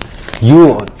कुरा, यो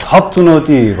थप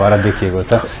चुनौती भएर देखिएको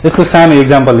छ। यसको सानो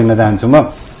इक्जाम्पल लिन चाहन्छु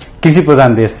म। कृषि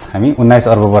प्रधान देश हामी 19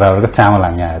 अर्ब बराबरको चामल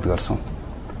हामी आयात गर्छौँ।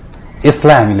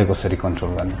 यसलाई हामीले कसरी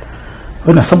कन्ट्रोल गर्ने?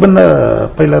 होइन, सबभन्दा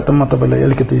पहिला त म तपाईँलाई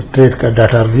अलिकति ट्रेडका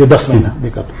डाटाहरू यो 10 महिना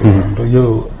विगतको हाम्रो यो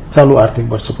चालु आर्थिक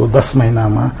वर्षको 10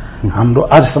 महिनामा हाम्रो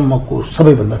आजसम्मको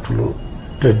सबैभन्दा ठूलो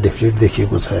ट्रेड डेफिसिट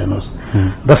देखिएको छ। हेर्नुहोस्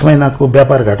 10 महिनाको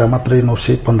व्यापार घाटा मात्रै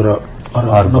 915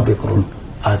 अर्ब 90 करोड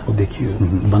आएको देखियो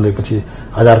भनेपछि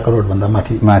 1000 करोड भन्दा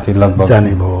माथि लगभग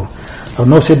जाने भयो। अब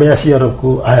 982 अरबको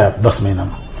आयात 10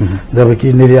 महिनामा, जबकि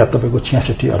निर्यात तपाईको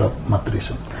 66 अरब मात्रै छ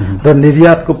र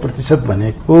निर्यातको प्रतिशत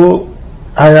भनेको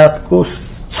आयातको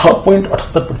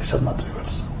 6.78% मात्रै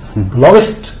गर्छ।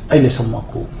 लोवेस्ट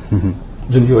अहिलेसम्मको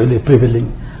जुन यो अहिले प्रिभेलिङ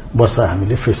वर्ष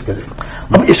हामीले फेस गर्यौं।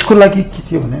 अब यसको लागि के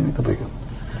थियो भने नि तपाईको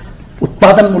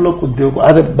उत्पादनमूलक उद्योग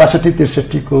आज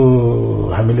 62-63 को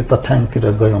हामीले तथ्याङ्कतिर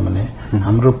गयौं भने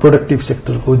हाम्रो प्रोडक्टिभ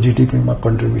सेक्टरको जीडीपीमा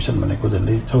कन्ट्रिब्युसन भनेको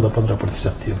झन्डै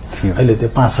 14-15% थियो। अहिले त्यो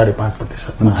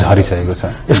 5-5.5% मा झरिसकेको छ।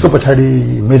 यसको पछाडी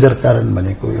मेजर कारण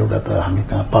भनेको एउटा त हामी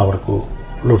कहाँ पावरको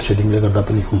लोड सेडिङले गर्दा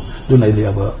पनि हो, जुन अहिले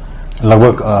अब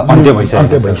लगभग अन्त्य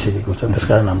भइसकेको छ।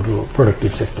 त्यसकारण हाम्रो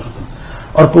प्रोडक्टिभ सेक्टर,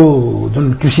 अर्को जुन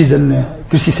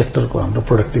कृषि सेक्टरको हाम्रो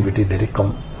प्रोडक्टिभिटी धेरै कम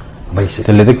भइसक्यो।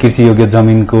 त्यसले त कृषि योग्य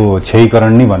जमिनको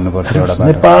क्षयीकरण नै भन्नुपर्छ एउटा।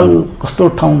 नेपाल कस्तो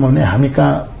ठाउँ भने हामी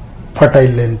कहाँ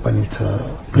फर्टाइल ल्यान्ड पनि छ,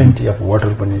 प्लेन्टी अफ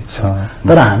वाटर पनि छ,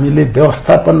 तर हामीले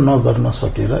व्यवस्थापन नगर्न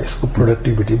सकेर यसको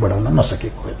प्रोडक्टिभिटी बढाउन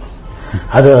नसकेको हो।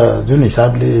 आज जुन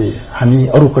हिसाबले हामी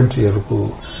अरू कन्ट्रीहरूको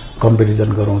कम्पेरिजन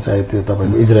गरौँ, चाहे त्यो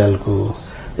तपाईको इजरायलको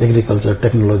एग्रिकल्चर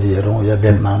टेक्नोलोजी हेरौँ या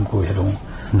भियतनामको हेरौँ,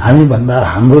 हामी भन्दा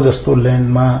हाम्रो जस्तो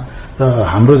ल्यान्डमा र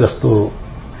हाम्रो जस्तो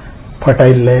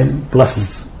fertile land plus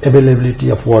availability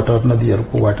of water,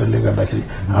 नदीहरूको वाटरले गर्दाखेरि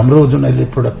हाम्रो जुन अहिले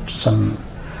प्रोडक्सन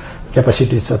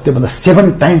क्यापासिटी छ त्योभन्दा 7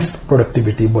 टाइम्स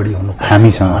प्रोडक्टिभिटी बढी हुनु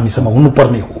हामीसँग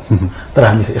हुनुपर्ने हो। तर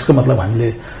हामी यसको मतलब हामीले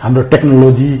हाम्रो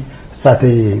टेक्नोलोजी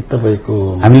साथै तपाईको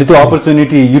हामीले त्यो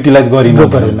अपर्च्युनिटी युटिलाइज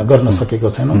गर्न सकेको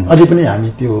छैनौं। अझै पनि हामी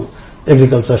त्यो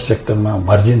एग्रिकल्चर सेक्टरमा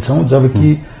भर्जिन छौं, जबकि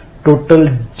टोटल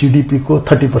जीडीपी को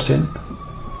 30%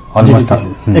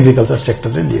 एग्रिकल्चर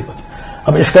सेक्टरले लिएको छ।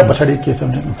 अब यसका पछाडी के छ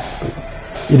भने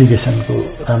इरिगेसनको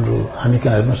राम्रो, हामी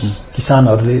कहाँ हेर्नुहोस्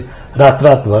किसानहरूले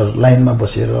रातभर लाइनमा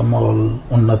बसेर मल,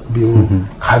 उन्नत बिउ,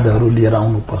 खाद्यहरू लिएर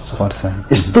आउनुपर्छ।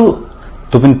 यस्तो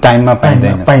त्यो पनि टाइममा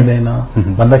पाइँदैन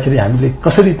भन्दाखेरि हामीले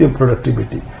कसरी त्यो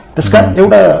प्रोडक्टिभिटी, त्यसकारण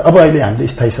एउटा अब अहिले हामीले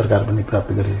स्थायी सरकार पनि प्राप्त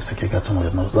गरिसकेका छौँ।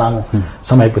 हेर्नुहोस् लामो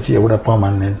समयपछि एउटा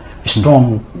पर्मानेन्ट स्ट्रङ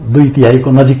 2/3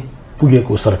 को नजिक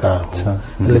पुगेको सरकार हो।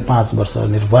 यसले 5 वर्ष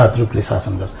निर्वाध रूपले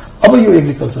शासन गर्छ। अब यो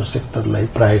एग्रिकल्चर सेक्टरलाई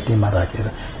प्रायोरिटीमा राखेर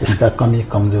यसका कमी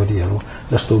कमजोरीहरू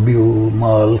जस्तो बिउ,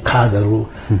 मल, खादहरू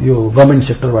यो गभर्नमेन्ट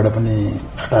सेक्टरबाट पनि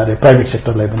हटाएर प्राइभेट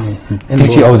सेक्टरलाई पनि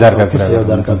कृषि औजारका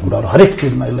कुराहरू हरेक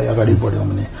चिजमा यसलाई अगाडि बढ्यौँ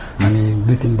भने हामी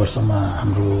 2-3 वर्षमा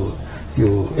हाम्रो यो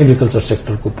एग्रिकल्चर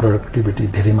सेक्टरको प्रोडक्टिभिटी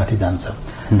धेरै माथि जान्छ।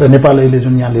 र नेपाल अहिले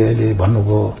जुन यहाँले अहिले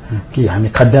भन्नुभयो कि हामी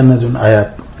खाद्यान्न जुन आयात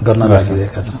गर्न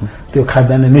लागिरहेका छौँ, त्यो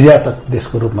खाद्यान्न निर्यातक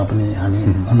देशको रूपमा पनि हामी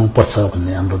हुनुपर्छ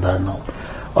भन्ने हाम्रो धारणा हो।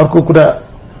 अर्को कुरा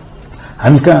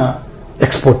हामी कहाँ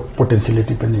एक्सपोर्ट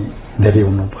पोटेन्सियलिटी पनि धेरै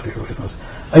हुनु पर्यो। हेर्नुहोस्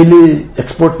अहिले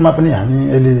एक्सपोर्टमा पनि हामी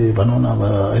अहिले भनौँ न अब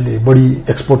अहिले बढी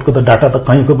एक्सपोर्टको त डाटा त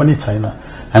कहीँको पनि छैन,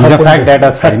 हामीसँग फ्याक्ट डाटा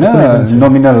छैन,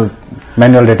 नोमिनल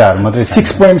म्यानुअल डाटाहरु मात्रै।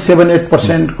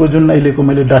 6.78% को जुन अहिलेको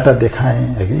मैले डाटा देखाएँ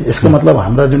है, यसको मतलब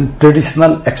हाम्रा जुन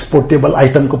ट्रेडिसनल एक्सपोर्टेबल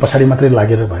आइटमको पछाडि मात्रै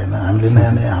लागेर भएन, हामीले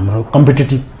नयाँ नयाँ हाम्रो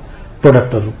कम्पिटिटिभ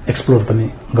प्रोडक्टहरू एक्सप्लोर पनि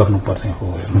गर्नुपर्ने हो।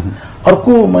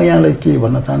 अर्को म यहाँलाई के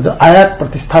भन्न चाहन्छु, आयात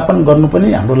प्रतिस्थापन गर्नु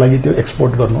पनि हाम्रो लागि त्यो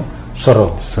एक्सपोर्ट गर्नु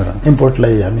सरल हो।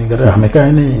 इम्पोर्टलाई हामी गरेर हामी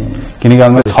कहीँ नै किनकि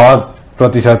हाम्रो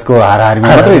 6% को हाराहारीमा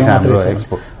मात्रै छ हाम्रो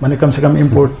एक्सपोर्ट, भने कमसेकम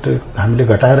इम्पोर्ट हामीले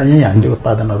घटाएर यही हामीले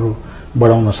उत्पादनहरू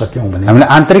बढाउन सक्यौं भने हामीले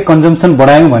आन्तरिक कन्जम्सन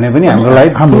बढायौं भने पनि हाम्रो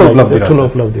लागि ठूलो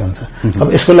उपलब्धि हुन्छ। अब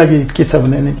यसको लागि के छ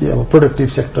भने नि कि अब प्रोडक्टिभ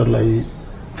सेक्टरलाई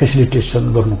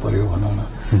फेसिलिटेसन गर्नु पर्यो भनौँ न।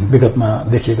 विगतमा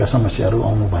देखिएका समस्याहरू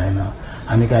आउनु भएन।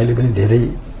 हामी अहिले पनि धेरै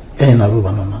ऐनहरू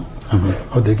भनौँ न, हाम्रो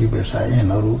औद्योगिक व्यवसाय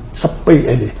ऐनहरू सबै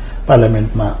अहिले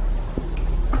पार्लियामेन्टमा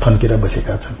थन्केर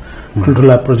बसेका छन्।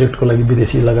 ठुल्ठुला प्रोजेक्टको लागि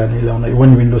विदेशी लगानी ल्याउन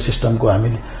वन विन्डो सिस्टमको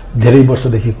हामीले धेरै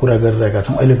वर्षदेखि कुरा गरिरहेका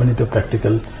छौँ, अहिले पनि त्यो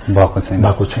प्र्याक्टिकल भएको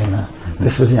छैन।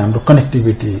 त्यसपछि हाम्रो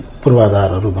कनेक्टिभिटी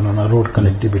पूर्वाधारहरू भनौँ न, रोड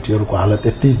कनेक्टिभिटीहरूको हालत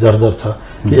यति जर्जर छ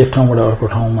कि एक ठाउँबाट अर्को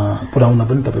ठाउँमा पुर्याउन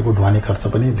पनि तपाईँको ढुवानी खर्च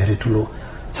पनि धेरै ठुलो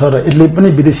छ र यसले पनि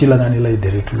विदेशी लगानीलाई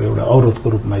धेरै ठुलो एउटा अवरोधको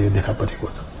रूपमा यो देखा परेको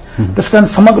छ। त्यसकारण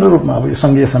समग्र रूपमा अब यो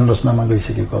संघीय संरचनामा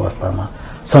गइसकेको अवस्थामा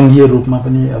संघीय रूपमा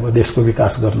पनि अब देशको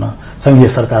विकास गर्न संघीय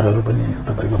सरकारहरू पनि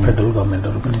तपाईँको फेडरल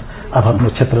गभर्मेन्टहरू पनि आफ्नो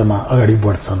क्षेत्रमा अगाडि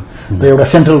बढ्छन् र एउटा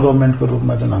सेन्ट्रल गभर्मेन्टको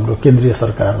रूपमा जुन हाम्रो केन्द्रीय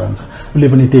सरकार रहन्छ उसले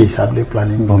पनि त्यही हिसाबले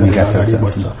प्लानिङ अगाडि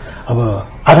बढ्छ। अब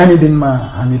आगामी दिनमा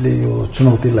हामीले यो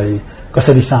चुनौतीलाई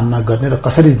कसरी सामना गर्ने र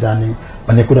कसरी जाने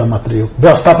भन्ने कुरा मात्रै हो,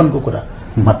 व्यवस्थापनको कुरा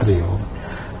मात्रै हो।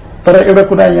 तर एउटा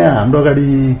कुरा यहाँ हाम्रो अगाडि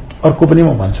अर्को पनि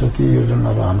म भन्छु कि यो जुन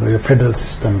अब हाम्रो यो फेडरल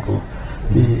सिस्टमको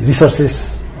रिसोर्सेस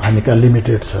हामी कहाँ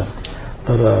लिमिटेड छ,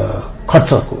 तर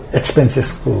खर्चको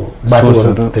एक्सपेन्सेसको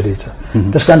बाटोहरू धेरै छ।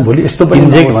 त्यसकारण भोलि यस्तो पनि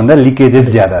इन्जेक्ट भन्दा लिकेजेस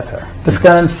ज्यादा छ।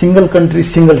 त्यसकारण सिंगल कन्ट्री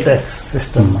सिंगल ट्याक्स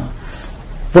सिस्टममा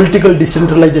पोलिटिकल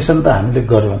डिसेन्ट्रलाइजेसन त हामीले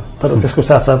गर्यौं, तर त्यसको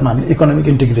साथसाथमा हामीले इकोनोमिक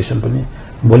इन्टिग्रेसन पनि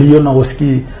भोलि यो नहोस् कि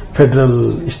फेडरल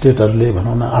स्टेटहरूले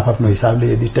भनौँ न आफ्नो हिसाबले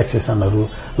यदि ट्याक्सेसनहरू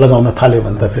लगाउन थाल्यो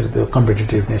भने त फेरि त्यो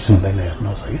कम्पिटिटिभनेस हुँदैन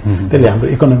हेर्नुहोस् है। त्यसले हाम्रो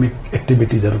इकोनोमिक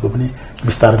एक्टिभिटिजहरूको पनि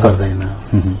विस्तार गर्दैन।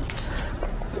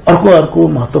 अर्को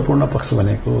महत्त्वपूर्ण पक्ष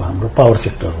भनेको हाम्रो पावर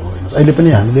सेक्टर हो। अहिले पनि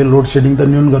हामीले लोड सेडिङ त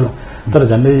न्यून गरौँ, तर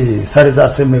झन्डै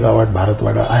 450 मेगावाट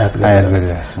भारतबाट आयात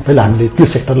गरिरहेछौँ। पहिला हामीले त्यो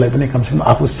सेक्टरलाई पनि कमसेकम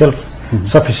आफू सेल्फ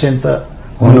सफिसियन्ट त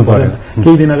हुनु पर्यो।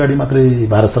 केही दिन अगाडि मात्रै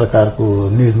भारत सरकारको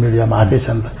न्युज मिडियामा आएकै छ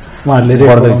नि त, उहाँहरूले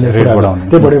रेट बढाउने,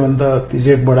 त्यो बढ्यो भने त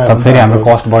रेट बढाएर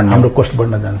हाम्रो कस्ट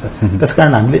बढ्न जान्छ।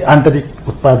 त्यसकारण हामीले आन्तरिक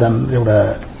उत्पादन एउटा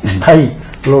स्थायी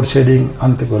लोड सेडिङ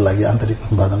अन्त्यको लागि आन्तरिक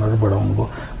उत्पादनहरू बढाउनु भयो।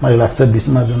 मलाई लाग्छ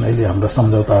बिचमा जुन अहिले हाम्रा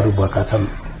सम्झौताहरू भएका छन्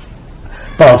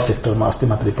पावर सेक्टरमा, अस्ति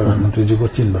मात्रै प्रधानमन्त्रीजीको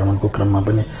चीन भ्रमणको क्रममा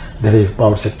पनि धेरै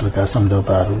पावर सेक्टरका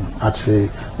सम्झौताहरू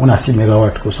 879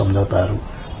 मेगावाटको सम्झौताहरू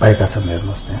भएका छन्।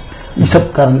 हेर्नुहोस् त्यहाँ यी सब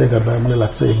कारणले गर्दा मलाई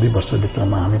लाग्छ 1-2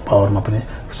 वर्षभित्रमा हामी पावरमा पनि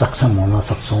सक्षम हुन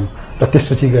सक्छौँ र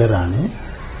त्यसपछि गएर हामी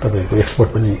तपाईँको एक्सपोर्ट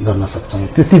पनि गर्न सक्छौँ।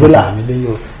 त्यति बेला हामीले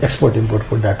यो एक्सपोर्ट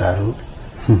इम्पोर्टको डाटाहरू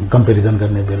कम्पेरिजन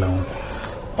गर्ने बेला हुन्छ।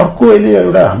 अर्को अहिले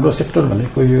एउटा हाम्रो सेक्टर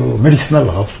भनेको यो मेडिसिनल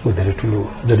हर्ब्सको धेरै ठुलो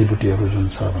जडीबुटीहरू जुन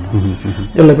छ भनौँ,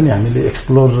 यसलाई पनि हामीले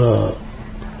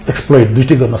एक्सप्लोइट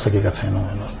दुइटै गर्न सकेका छैनौँ।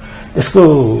 यसको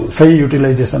सही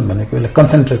युटिलाइजेसन भनेको यसलाई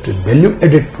concentrated value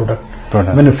added product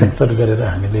manufacture गरेर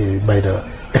हामीले बाहिर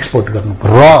एक्सपोर्ट गर्नु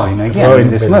पर्छ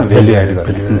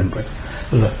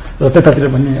र त्यतातिर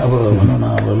पनि अब भनौँ न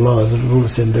अब लज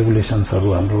रुल्स एन्ड रेगुलेसन्सहरू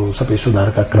हाम्रो सबै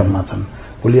सुधारका क्रममा छन्।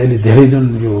 भोलि अहिले धेरै जुन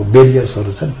यो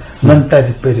बेरियर्सहरू छन्, नन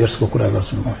ट्यारिफ बेरियर्सको कुरा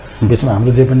गर्छु म, बिचमा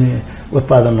हाम्रो जे पनि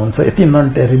उत्पादन हुन्छ यति नन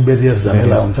ट्यारिफ बेरियर्स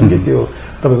झमेला हुन्छन् कि त्यो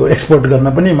तपाईँको एक्सपोर्ट गर्न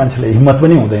पनि मान्छेलाई हिम्मत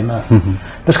पनि हुँदैन।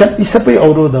 त्यसकारण यी सबै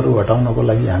अवरोधहरू हटाउनको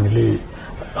लागि हामीले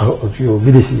यो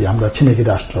विदेशी हाम्रा छिमेकी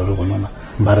राष्ट्रहरू भनौँ न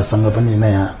भारतसँग पनि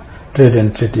नयाँ ट्रेड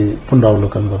एन्ड ट्रेटी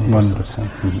पुनरावलोकन गर्नुपर्छ।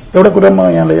 एउटा कुरा म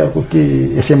यहाँलाई अर्को के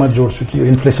यसैमा जोड्छु कि यो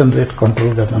इन्फ्लेसन रेट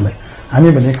कन्ट्रोल गर्नलाई हामी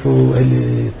भनेको अहिले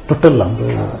टोटल हाम्रो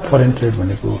फरेन ट्रेड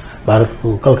भनेको भारतको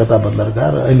कलकत्ता बन्दरगाह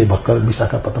र अहिले भर्खर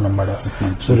विशाखापत्तनमबाट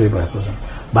सुरु भएको छ।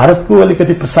 भारतको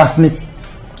अलिकति प्रशासनिक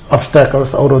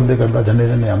अब्स्ट्याकल्स अवरोधले गर्दा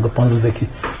झन्डै हाम्रो 15% देखि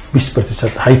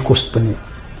 20% हाई कोस्ट पनि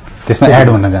त्यसमा एड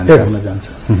हुन जान्छ।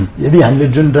 यदि हामीले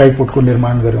जुन ड्राई पोर्टको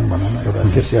निर्माण गऱ्यौँ भनौँ न, एउटा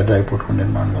सिर्सिया ड्राई पोर्टको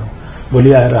निर्माण गरौँ,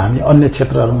 भोलि आएर हामी अन्य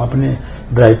क्षेत्रहरूमा पनि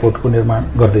ड्राई पोर्टको निर्माण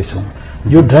गर्दैछौँ।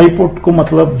 यो ड्राई पोर्टको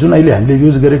मतलब जुन अहिले हामीले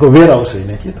युज गरेको वेयर हाउस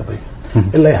होइन कि तपाईँको,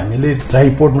 यसलाई हामीले ड्राई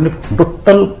पोर्ट भने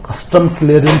टोटल कस्टम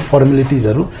क्लियरिङ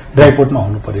फर्मेलिटिजहरू ड्राई पोर्टमा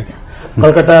हुनु पर्यो क्या।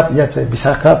 कलकत्ता या चाहिँ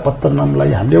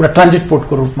विशाखापत्तनमलाई हामीले एउटा ट्रान्जिट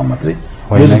पोर्टको रूपमा मात्रै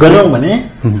युज गऱ्यौँ भने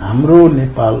हाम्रो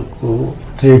नेपालको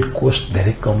ट्रेड कोस्ट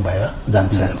धेरै कम भएर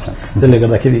जान्छ। त्यसले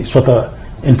गर्दाखेरि स्वतः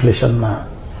इन्फ्लेसनमा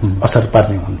असर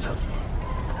पार्ने हुन्छ।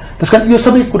 त्यसकारण यो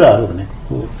सबै कुराहरू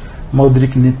भनेको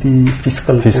मौद्रिक नीति,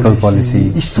 फिस्कल पोलिसी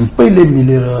यी सबैले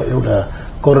मिलेर एउटा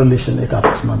कोरिलेसन एक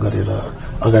आपसमा गरेर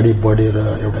अगाडि बढेर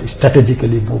एउटा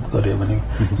स्ट्राटेजिकली मुभ गर्यो भने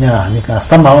यहाँ हामी कहाँ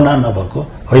सम्भावना नभएको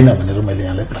होइन भनेर मैले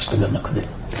यहाँलाई प्रश्न गर्न खोजेको।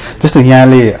 जस्तो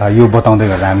यहाँले यो बताउँदै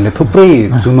गर्दा हामीले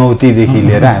थुप्रै चुनौतीदेखि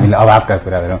लिएर हामीले अभावका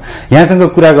कुरा गऱ्यौँ। यहाँसँग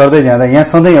कुरा गर्दै जाँदा यहाँ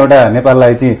सधैँ एउटा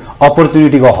नेपाललाई चाहिँ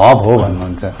अपर्च्युनिटीको हब हो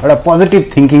भन्नुहुन्छ, एउटा पोजिटिभ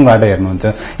थिङ्किङबाट हेर्नुहुन्छ।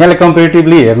 यहाँले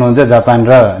कम्पेरिटिभली हेर्नुहुन्छ जापान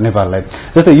र नेपाललाई।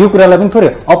 जस्तो यो कुरालाई पनि थोरै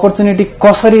अपर्च्युनिटी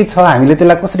कसरी छ, हामीले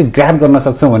त्यसलाई कसरी ग्राब गर्न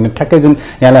सक्छौँ भन्ने ठ्याक्कै जुन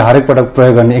यहाँलाई हरेक पटक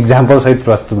प्रयोग गर्ने इक्जाम्पल सहित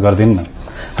प्रस्तुत गरिदिनु न।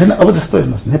 होइन, अब जस्तो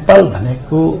हेर्नुहोस्, नेपाल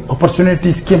भनेको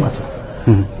अपर्च्युनिटिज केमा छ?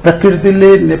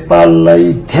 प्रकृतिले नेपाललाई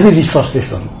धेरै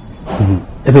रिसोर्सेसहरू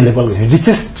available,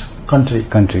 richest country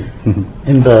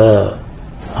in the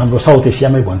हाम्रो साउथ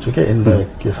एसियामै भन्छु क्या, in the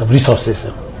case of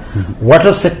रिसोर्सेसहरू।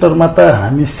 Water सेक्टरमा त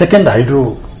हामी second hydro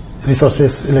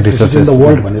resources electricity in the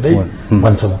world भनेरै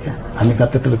भन्छौँ क्या। हामी कहाँ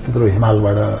त्यत्रो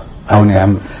हिमालबाट आउने,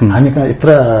 हामी कहाँ यत्र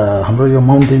हाम्रो यो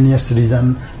माउन्टेनियस रिजन,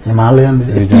 हिमालयन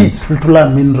यति ठुल्ठुला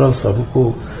मिनरल्सहरूको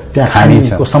त्यहाँ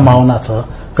खानीको सम्भावना छ।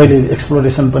 कहिले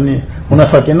एक्सप्लोरेसन पनि हुन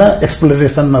सकेन,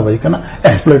 एक्सप्लोरेसन नभइकन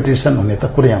एक्सप्लोइटेसन हुने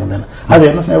त कुरै आउँदैन। आज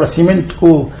हेर्नुहोस् न, एउटा सिमेन्टको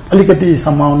अलिकति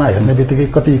सम्भावना हेर्ने बित्तिकै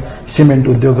कति सिमेन्ट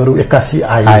उद्योगहरू 81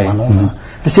 आए भनौँ न।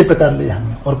 त्यसै प्रकारले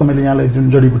हामी अर्को मैले यहाँलाई जुन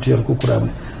जडीबुटीहरूको कुरा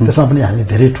भने त्यसमा पनि हामी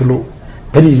धेरै ठुलो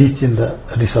very rich in the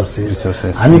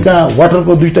resources. हामी कहाँ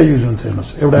वाटरको दुईटा युज हुन्छ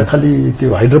हेर्नुहोस्, एउटा खालि त्यो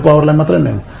हाइड्रो पावरलाई मात्रै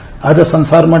नै, आज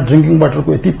संसारमा ड्रिङ्किङ वाटरको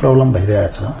यति प्रब्लम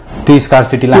भइरहेछ। त्यो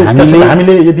स्कार्सिटीलाई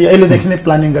हामीले यदि अहिलेदेखि नै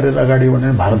प्लानिङ गरेर अगाडि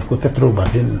बढ्ने भारतको त्यत्रो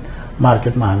भर्जिन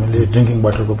मार्केटमा हामीले ड्रिङ्किङ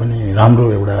वाटरको पनि राम्रो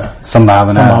एउटा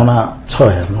सम्भावना छ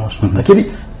हेर्नुहोस्। भन्दाखेरि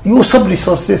यो सब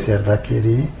रिसोर्सेस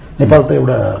हेर्दाखेरि नेपाल त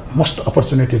एउटा मोस्ट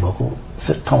अपर्च्युनिटी भएको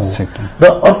ठाउँ हो र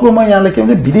अर्कोमा यहाँलाई के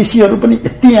भने विदेशीहरू पनि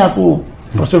यति यहाँको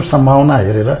प्रचुर सम्भावना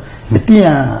हेरेर यति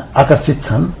यहाँ आकर्षित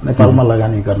छन् नेपालमा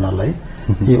लगानी गर्नलाई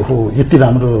यो यति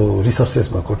राम्रो रिसोर्सेस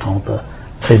भएको ठाउँ त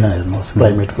छैन हेर्नुहोस्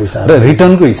क्लाइमेटको हिसाबले र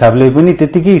रिटर्नको हिसाबले पनि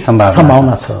त्यतिकै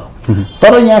सम्भावना छ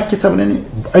तर यहाँ के छ भने नि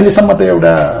अहिलेसम्म त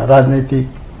एउटा राजनैतिक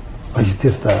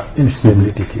अस्थिरता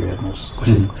इन्स्टेबिलिटी थियो हेर्नुहोस्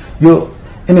यो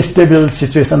इन्स्टेबल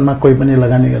सिचुएसनमा कोही पनि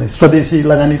लगानी गर्ने स्वदेशी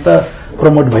लगानी त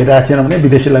प्रमोट भइरहेको थिएन भने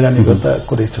विदेशी लगानीको त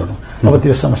कुरै छोडौँ अब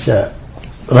त्यो समस्या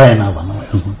रहेन भनौँ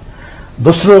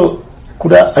दोस्रो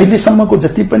कुरा अहिलेसम्मको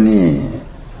जति पनि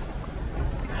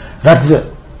राज्य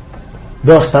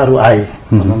व्यवस्थाहरू आए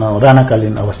भनौँ न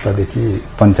राणाकालीन अवस्थादेखि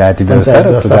पञ्चायती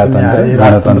व्यवस्था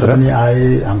पनि आए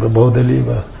हाम्रो बहुदलीय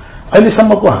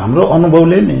अहिलेसम्मको हाम्रो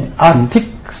अनुभवले नि आर्थिक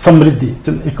समृद्धि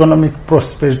जुन इकोनोमिक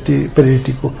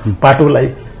प्रोस्पेरिटीको पाटोलाई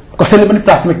कसैले पनि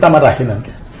प्राथमिकतामा राखेनन्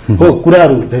क्या हो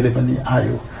कुराहरू जहिले पनि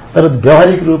आयो तर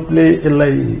व्यावहारिक रूपले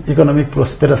यसलाई इकोनोमिक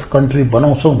प्रोस्पेरस कन्ट्री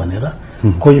बनाउँछौँ भनेर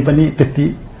कोही पनि त्यति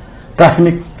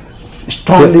प्राथमिक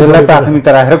स्ट्रङली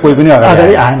प्राथमिकता राखेर कोही पनि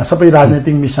अगाडि आएन सबै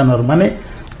राजनैतिक मिसनहरूमा नै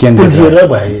उल्झिएर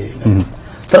भए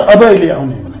तर अब अहिले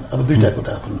आउने भने अब दुईटा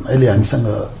कुरा अहिले हामीसँग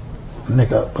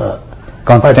नेकपा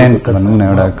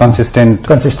कन्सिस्टेन्ट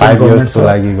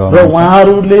र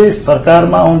उहाँहरूले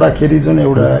सरकारमा आउँदाखेरि जुन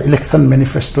एउटा इलेक्सन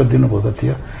मेनिफेस्टो दिनुभएको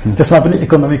थियो त्यसमा पनि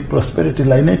इकोनोमिक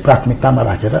प्रोस्पेरिटीलाई नै प्राथमिकतामा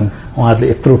राखेर उहाँहरूले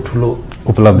यत्रो ठुलो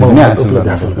उपलब्धि हासिल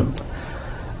गर्नु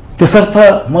त्यसर्थ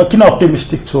म किन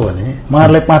अप्टिमिस्टिक छु भने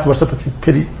उहाँहरूलाई 5 वर्षपछि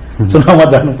फेरि चुनावमा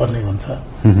जानुपर्ने हुन्छ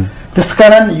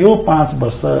त्यसकारण यो 5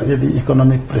 वर्ष यदि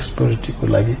इकोनोमिक प्रोस्पेरिटीको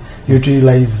लागि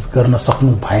युटिलाइज गर्न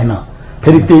सक्नु भएन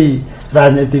फेरि त्यही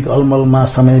राजनैतिक अलमलमा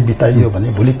समय बिताइयो भने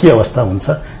भोलि के अवस्था हुन्छ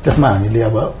त्यसमा हामीले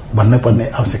अब भन्नुपर्ने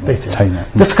आवश्यकतै छैन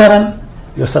त्यसकारण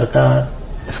यो सरकार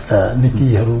यसका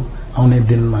नीतिहरू आउने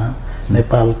दिनमा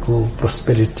नेपालको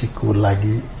प्रोस्पेरिटीको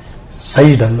लागि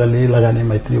सही ढंगले लगानी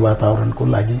मैत्री वातावरणको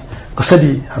लागि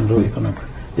कसरी हाम्रो इकोनोमी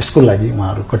यसको लागि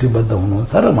उहाँहरू कटिबद्ध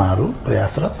हुनुहुन्छ र उहाँहरू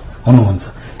प्रयासरत हुनुहुन्छ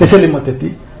त्यसैले म त्यति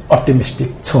अप्टिमिस्टिक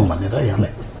छु भनेर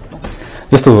यहाँलाई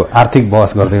जस्तो आर्थिक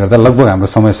बहस गर्दै गर्दा लगभग हाम्रो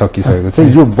समय सकिसकेको छ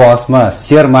यो बहसमा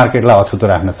शेयर मार्केटलाई अछुतो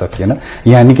राख्न सकिएन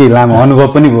यहाँ निकै लामो अनुभव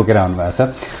पनि बोकेर आउनु भएको छ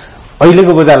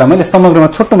अहिलेको बजारलाई मैले समग्रमा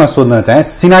छोटोमा सोध्न चाहे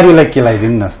सिनारीलाई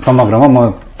केलाइदिनु न समग्रमा म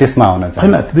त्यसमा आउन चाहे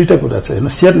हैन दुईटा कुरा छ हेर्नु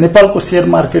शेयर नेपालको शेयर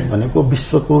मार्केट भनेको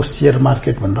विश्वको शेयर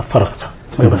मार्केट भन्दा फरक छ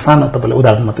एउटा सानो तपाईलाई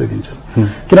उदाहरण मात्रै दिन्छु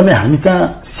किनभने हामी कहाँ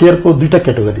शेयरको दुईटा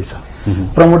क्याटेगोरी छ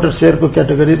प्रमोटर शेयरको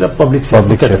क्याटेगोरी र पब्लिक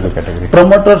शेयरको क्याटेगोरी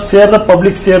प्रमोटर शेयर र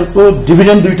पब्लिक शेयरको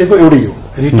डिभिडेन्ड दुईटैको एउटै हो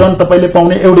रिटर्न तपाईले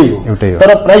पाउने एउटै हो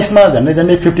तर प्राइसमा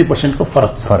झन्डै 50% को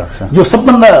फरक छ यो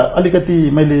सबभन्दा अलिकति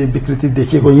मैले विकृति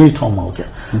देखेको यही ठाउँमा हो क्या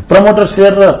प्रमोटर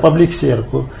शेयर र पब्लिक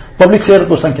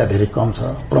शेयरको संख्या धेरै कम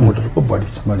छ प्रमोटरको बढी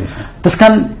छ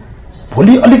त्यसकारण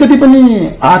भोलि अलिकति पनि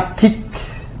आर्थिक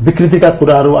विकृतिका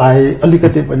कुराहरू आए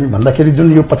अलिकति पनि भन्दाखेरि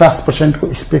जुन यो 50%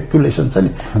 को स्पेकुलेसन छ नि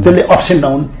त्यसले अप्स एन्ड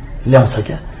डाउन ल्याउँछ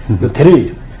क्या यो धेरै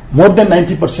मोर देन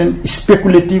 90%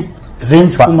 स्पेकुलेटिभ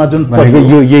रेन्जमा जुन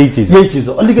यही चीज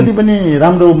हो अलिकति पनि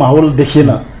राम्रो माहौल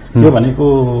देखिएन यो भनेको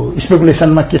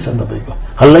स्पेकुलेसनमा के छ तपाईको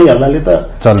हल्लाले त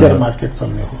शेयर मार्केट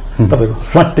चल्ने हो तपाईको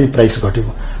फ्ल्याटै प्राइस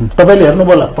घटेको तपाईले हेर्नु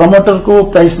होला प्रमोटरको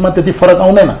प्राइसमा त्यति फरक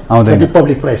आउँदैन त्यति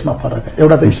पब्लिक प्राइसमा फरक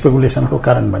एउटा त स्पेकुलेसनको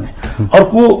कारण भने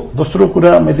अर्को दोस्रो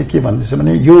कुरा मैले के भन्दैछु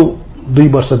भने यो 2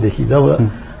 वर्षदेखि जब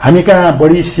हामी कहाँ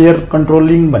बढी शेयर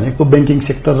कन्ट्रोलिङ भनेको बैंकिङ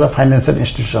सेक्टर र फाइनान्शियल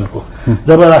इन्स्टिट्युसनको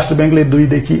जब राष्ट्र बैंकले 2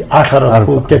 देखि 8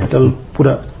 अरबको क्यापिटल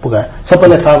पुरा पुगायो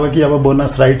सबैलाई थाहा भयो कि अब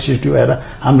बोनस राइट इस्यु आएर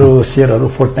हाम्रो शेयरहरू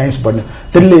 4 टाइम्स बढ्ने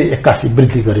त्यसले 81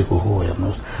 वृद्धि गरेको हो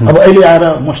हेर्नुहोस् अब अहिले आएर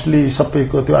मोस्टली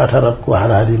सबैको त्यो 8 अरबको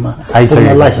हाराहारीमा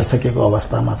लागिसकेको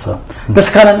अवस्थामा छ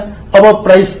त्यसकारण अब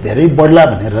प्राइस धेरै बढ्ला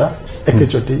भनेर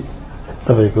एकैचोटि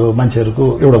तपाईको मान्छेहरुको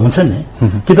एउटा हुन्छ नि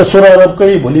कि त 16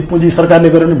 अरबकै भोलि पुँजी सरकारले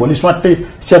गर्यो भने भोलि स्वाटै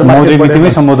शेयर मार्केटमै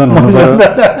सम्बोधन हुनु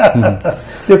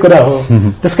त्यो कुरा हो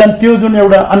त्यसकारण त्यो जुन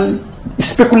एउटा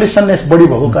स्पेकुलेसननेस बढी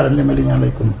भएको कारणले मैले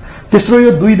यहाँलाई कुन तेस्रो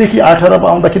यो 2 देखि 8 अरब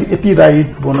आउँदाखेरि यति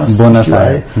राइट बोनस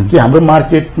आए कि हाम्रो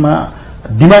मार्केटमा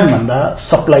डिमान्ड भन्दा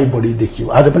सप्लाई बढी देखियो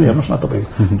आज पनि हेर्नुस् न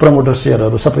तपाईको प्रमोटर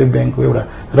शेयरहरू सबै बैंकको एउटा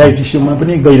राइट इस्युमा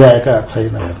पनि गइरहेका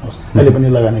छैन हेर्नुस् अहिले पनि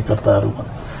लगानीकर्ताहरू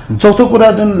चौथो कुरा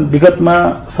जुन विगतमा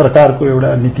सरकारको एउटा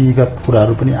नीतिगत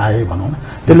कुराहरू पनि आए भनौं न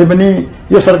त्यसले पनि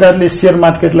यो सरकारले शेयर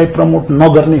मार्केटलाई प्रमोट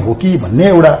नगर्ने हो कि भन्ने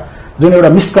एउटा जुन एउटा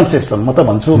मिसकन्सेप्सन म त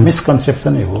भन्छु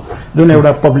मिसकन्सेप्सनै हो जुन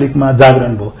एउटा पब्लिकमा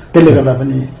जागरण भयो त्यसले गर्दा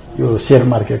पनि यो शेयर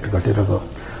मार्केट घटेर गयो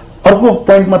अर्को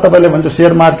पोइन्टमा तपाईले भन्छ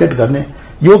शेयर मार्केट गर्ने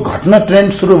यो घट्न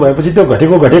ट्रेन्ड सुरु भएपछि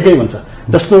त्यो घटेकै हुन्छ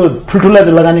जस्तो ठुलठुला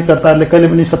लगानीकर्ताहरूले कहिले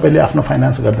पनि सबैले आफ्नो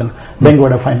फाइनान्स गर्दैन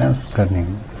बैंकबाट फाइनान्स गर्ने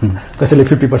कसैले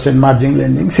 50% मार्जिन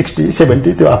लेन्डिङ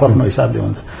 60-70 त्यो आफ्नो हिसाबले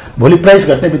हुन्छ भोलि प्राइस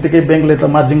घट्ने बित्तिकै ब्याङ्कले त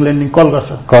मार्जिन लेन्डिङ कल गर्छ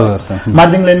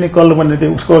मार्जिन लेन्डिङ कल भने त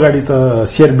उसको अगाडि त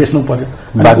सेयर बेच्नु पर्यो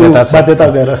बाध्यता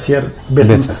गएर सेयर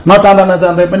बेच्नु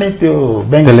नचाहँदा पनि त्यो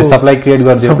ब्याङ्कले सप्लाई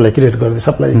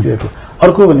क्रिएट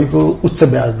अर्को भनेको उच्च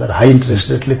ब्याज दर हाई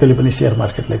इन्ट्रेस्ट रेटले कहिले पनि सेयर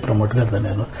मार्केटलाई प्रमोट गर्दैन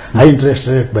हेर्नुहोस् हाई इन्ट्रेस्ट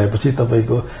रेट भएपछि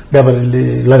तपाईँको व्यापारीले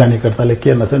लगानीकर्ताले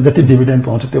के नछ जति डिभिडेन्ड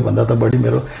पाउँछ त्योभन्दा त बढी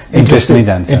मेरो इन्ट्रेस्ट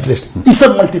यी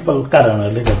सब मल्टिपल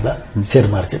कारणहरूले गर्दा सेयर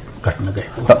मार्केट घट्न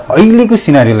गएको अहिलेको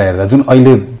सिनारीलाई हेर्दा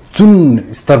जुन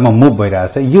स्तरमा मुभ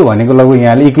भइरहेछ यो भनेको लगभग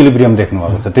यहाँले इक्विलिब्रियम देख्नु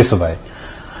भएको छ त्यसो भए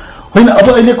होइन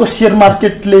अब अहिलेको सेयर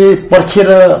मार्केटले पर्खेर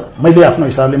मैले आफ्नो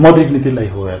हिसाबले मौद्रिक नीतिलाई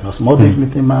हो हेर्नुहोस् मौद्रिक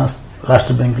नीतिमा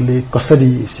राष्ट्र ब्याङ्कले कसरी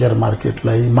सेयर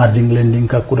मार्केटलाई मार्जिन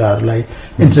लेन्डिङका कुराहरूलाई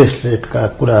इन्ट्रेस्ट रेटका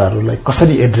कुराहरूलाई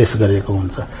कसरी एड्रेस गरेको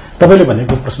हुन्छ तपाईँले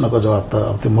भनेको प्रश्नको जवाब त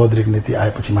अब त्यो मौद्रिक नीति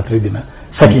आएपछि मात्रै दिन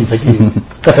सकिन्छ कि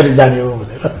कसरी जाने हो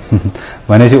भनेर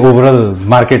भनेपछि ओभरअल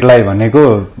मार्केटलाई भनेको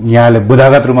यहाँले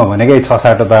बुँदागत रूपमा भनेकै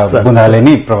 6-7 बुँदाले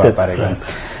नै प्रभाव पारेको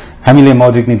हामीले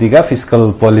मौद्रिक नीतिका फिस्कल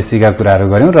पोलिसीका कुराहरू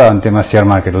गर्यौं र अन्त्यमा शेयर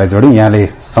मार्केटलाई जोड्यौं यहाँले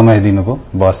समय दिनुभयो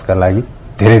बहसका लागि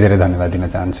धेरै धेरै धन्यवाद दिन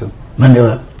चाहन्छु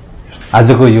धन्यवाद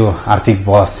आजको यो आर्थिक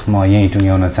बहस म यही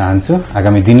टुङ्ग्याउन चाहन्छु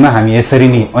आगामी दिनमा हामी यसरी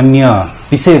नै अन्य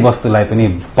विषयवस्तुलाई पनि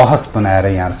बहस बनाएर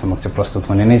यहाँ समक्ष प्रस्तुत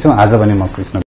हुने नै छौं आज भने म कृष्ण